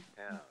 they take,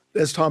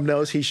 as Tom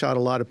knows, he shot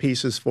a lot of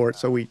pieces for it.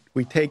 So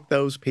we take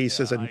those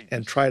pieces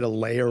and try to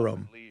layer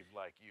them.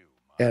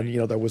 And you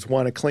know, there was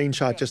a clean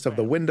shot just of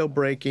the window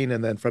breaking,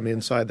 and then from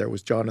inside there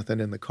was Jonathan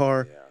in the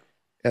car,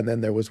 and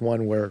then there was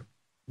one where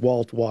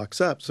Walt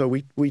walks up. So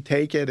we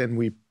take it and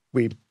we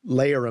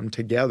layer them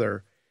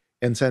together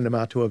and send them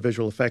out to a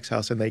visual effects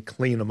house, and they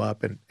clean them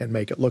up and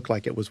make it look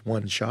like it was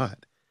one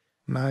shot.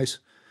 Nice.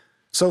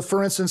 So,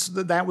 for instance,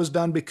 that was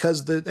done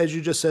because, as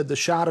you just said, the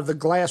shot of the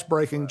glass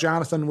breaking,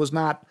 Jonathan was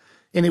not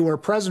anywhere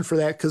present for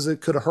that because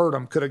it could have hurt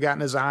him, could have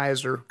gotten his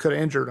eyes, or could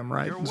have injured him,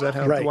 right? Is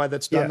that why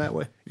that's done that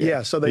way?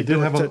 Yeah, so they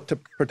do it to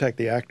protect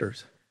the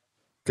actors.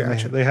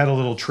 Gotcha. They had a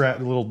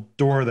little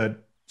door that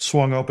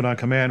swung open on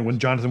command when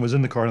Jonathan was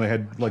in the car, and they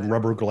had like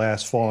rubber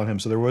glass fall on him.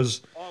 So there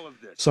was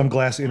some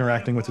glass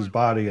interacting with his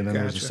body, and then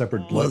there was a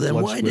separate blood.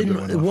 Well,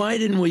 then why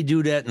didn't we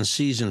do that in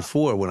season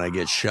 4 when I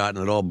get shot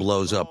and it all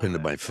blows up into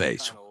my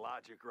face?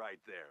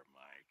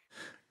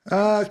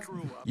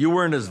 You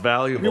weren't as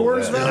valuable. You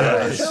weren't as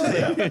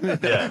valuable.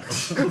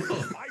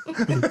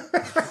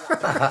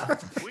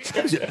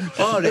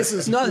 Oh, this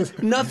is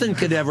nothing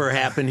could ever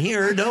happen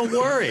here. Don't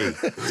worry.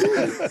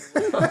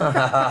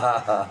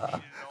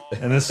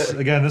 And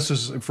this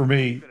is for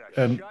me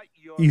an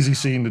easy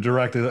scene to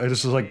direct. I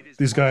just was like,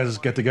 these guys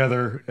get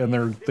together and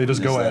they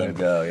just go at it.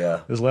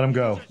 Just let them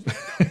go.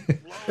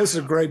 This is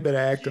a great bit of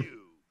acting.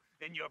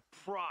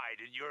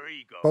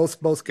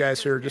 Both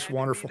guys here are just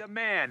wonderful.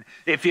 Man,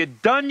 if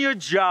you'd done your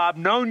job,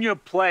 known your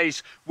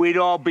place, we'd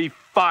all be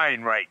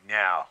fine right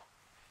now.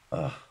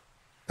 I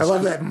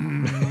love that.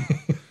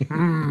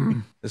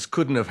 This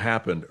couldn't have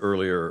happened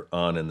earlier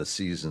on in the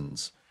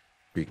seasons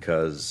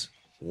because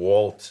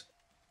Walt,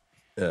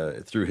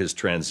 through his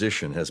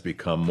transition, has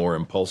become more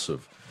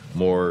impulsive,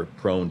 more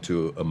prone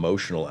to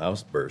emotional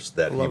outbursts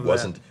that he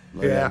wasn't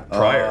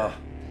prior.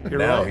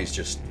 Now he's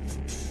just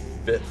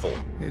fitful.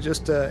 He's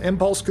just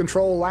impulse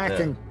control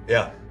lacking.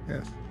 Yeah.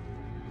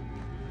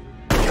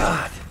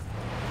 God.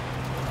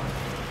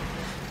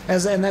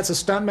 And that's a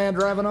stuntman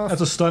driving off?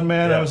 That's a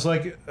stuntman. Yeah. I was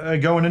like,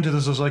 going into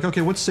this, I was like,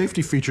 okay, what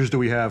safety features do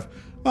we have?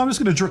 Well, I'm just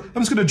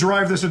gonna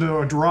drive this into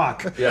a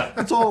rock. Yeah.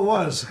 That's all it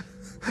was.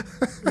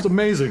 It's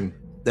amazing.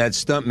 That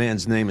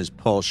stuntman's name is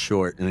Paul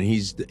Short, and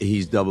he's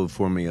doubled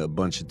for me a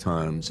bunch of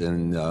times,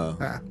 and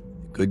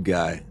good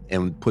guy,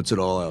 and puts it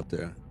all out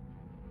there.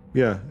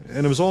 Yeah,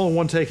 and it was all in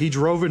one take. He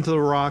drove into the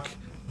rock,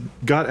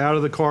 got out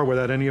of the car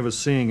without any of us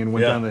seeing, and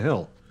went down the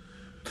hill.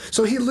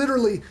 So he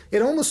literally,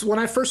 when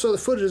I first saw the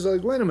footage, I was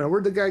like, wait a minute,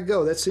 where'd the guy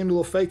go? That seemed a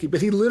little fakey.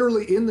 But he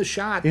literally, in the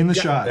shot,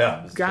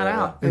 got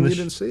out, and you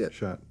didn't see it.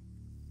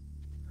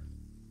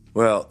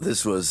 Well,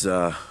 this was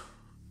a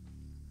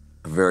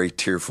very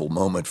tearful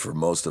moment for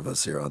most of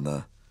us here on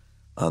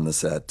the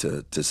set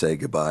to say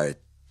goodbye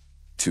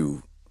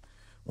to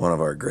one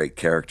of our great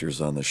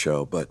characters on the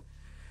show. But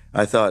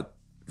I thought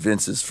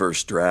Vince's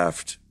first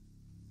draft,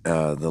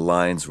 the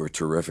lines were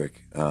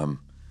terrific.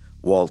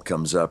 Walt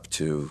comes up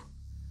to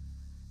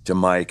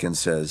Mike and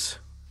says,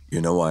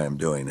 "You know why I'm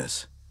doing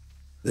this?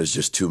 There's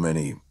just too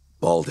many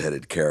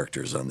bald-headed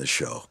characters on this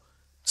show.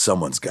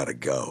 Someone's got to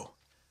go."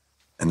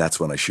 And that's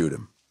when I shoot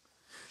him.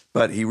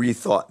 But he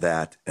rethought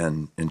that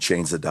and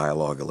changed the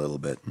dialogue a little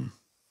bit and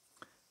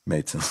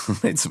made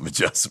some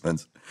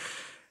adjustments.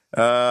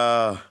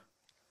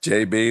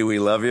 JB, we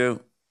love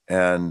you,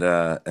 and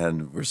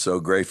we're so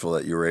grateful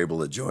that you were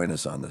able to join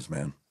us on this,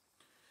 man.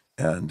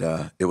 And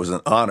it was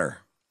an honor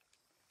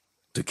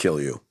to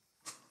kill you.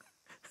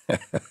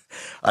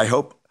 I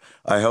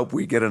hope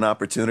we get an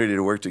opportunity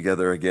to work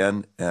together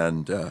again,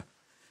 and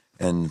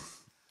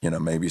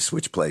maybe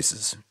switch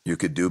places. You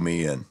could do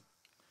me in.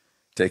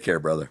 Take care,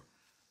 brother.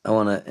 I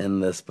want to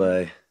end this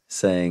by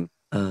saying,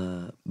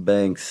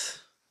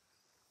 Banks,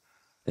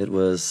 it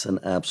was an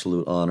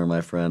absolute honor,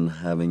 my friend,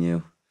 having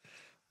you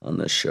on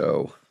this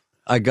show.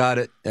 I got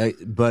it,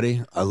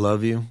 buddy. I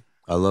love you.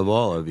 I love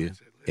all of you.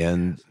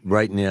 And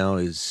right now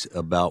is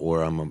about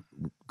where I'm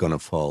going to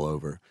fall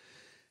over.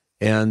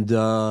 And,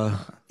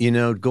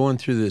 going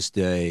through this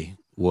day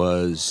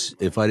was,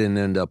 if I didn't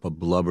end up a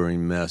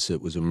blubbering mess,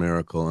 it was a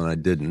miracle, and I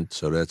didn't,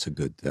 so that's a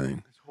good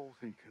thing.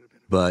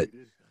 But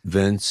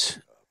Vince,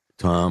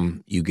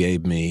 Tom, you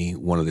gave me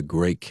one of the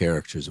great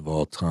characters of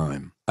all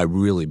time. I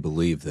really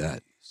believe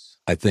that.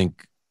 I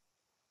think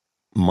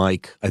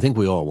Mike,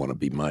 we all want to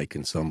be Mike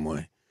in some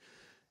way.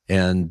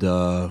 And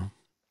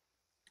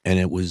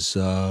it was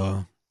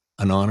an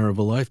honor of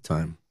a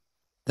lifetime.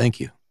 Thank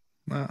you.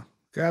 Wow.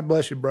 God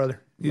bless you,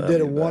 brother. You did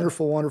a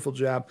wonderful, wonderful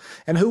job.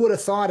 And who would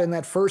have thought in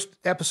that first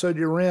episode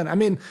you were in? I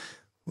mean,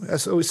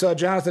 so we saw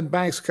Jonathan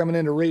Banks coming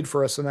in to read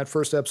for us in that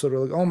first episode. We're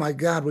like, oh my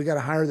God, we got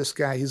to hire this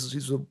guy. He's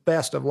the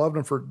best. I've loved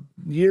him for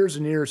years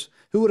and years.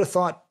 Who would have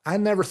thought? I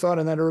never thought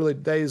in that early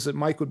days that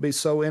Mike would be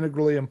so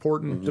integrally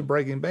important to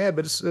Breaking Bad.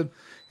 But it's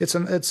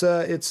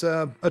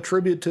a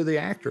tribute to the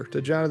actor,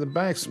 to Jonathan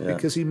Banks,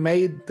 because he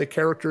made the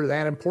character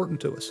that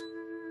important to us.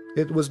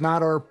 It was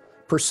not our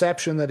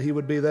perception that he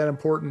would be that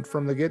important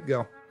from the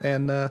get-go.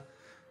 And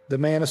the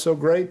man is so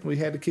great, we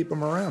had to keep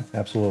him around.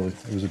 Absolutely.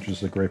 It was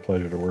just a great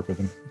pleasure to work with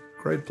him.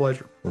 Great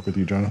pleasure. Work with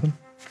you, Jonathan.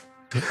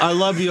 I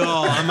love you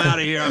all. I'm out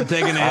of here. I'm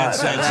taking the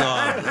headsets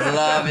off.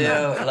 Love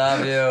you.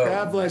 Love you.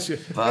 God bless you.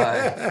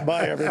 Bye.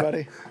 Bye,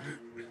 everybody.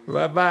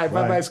 Bye-bye.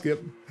 Bye-bye,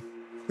 Skip.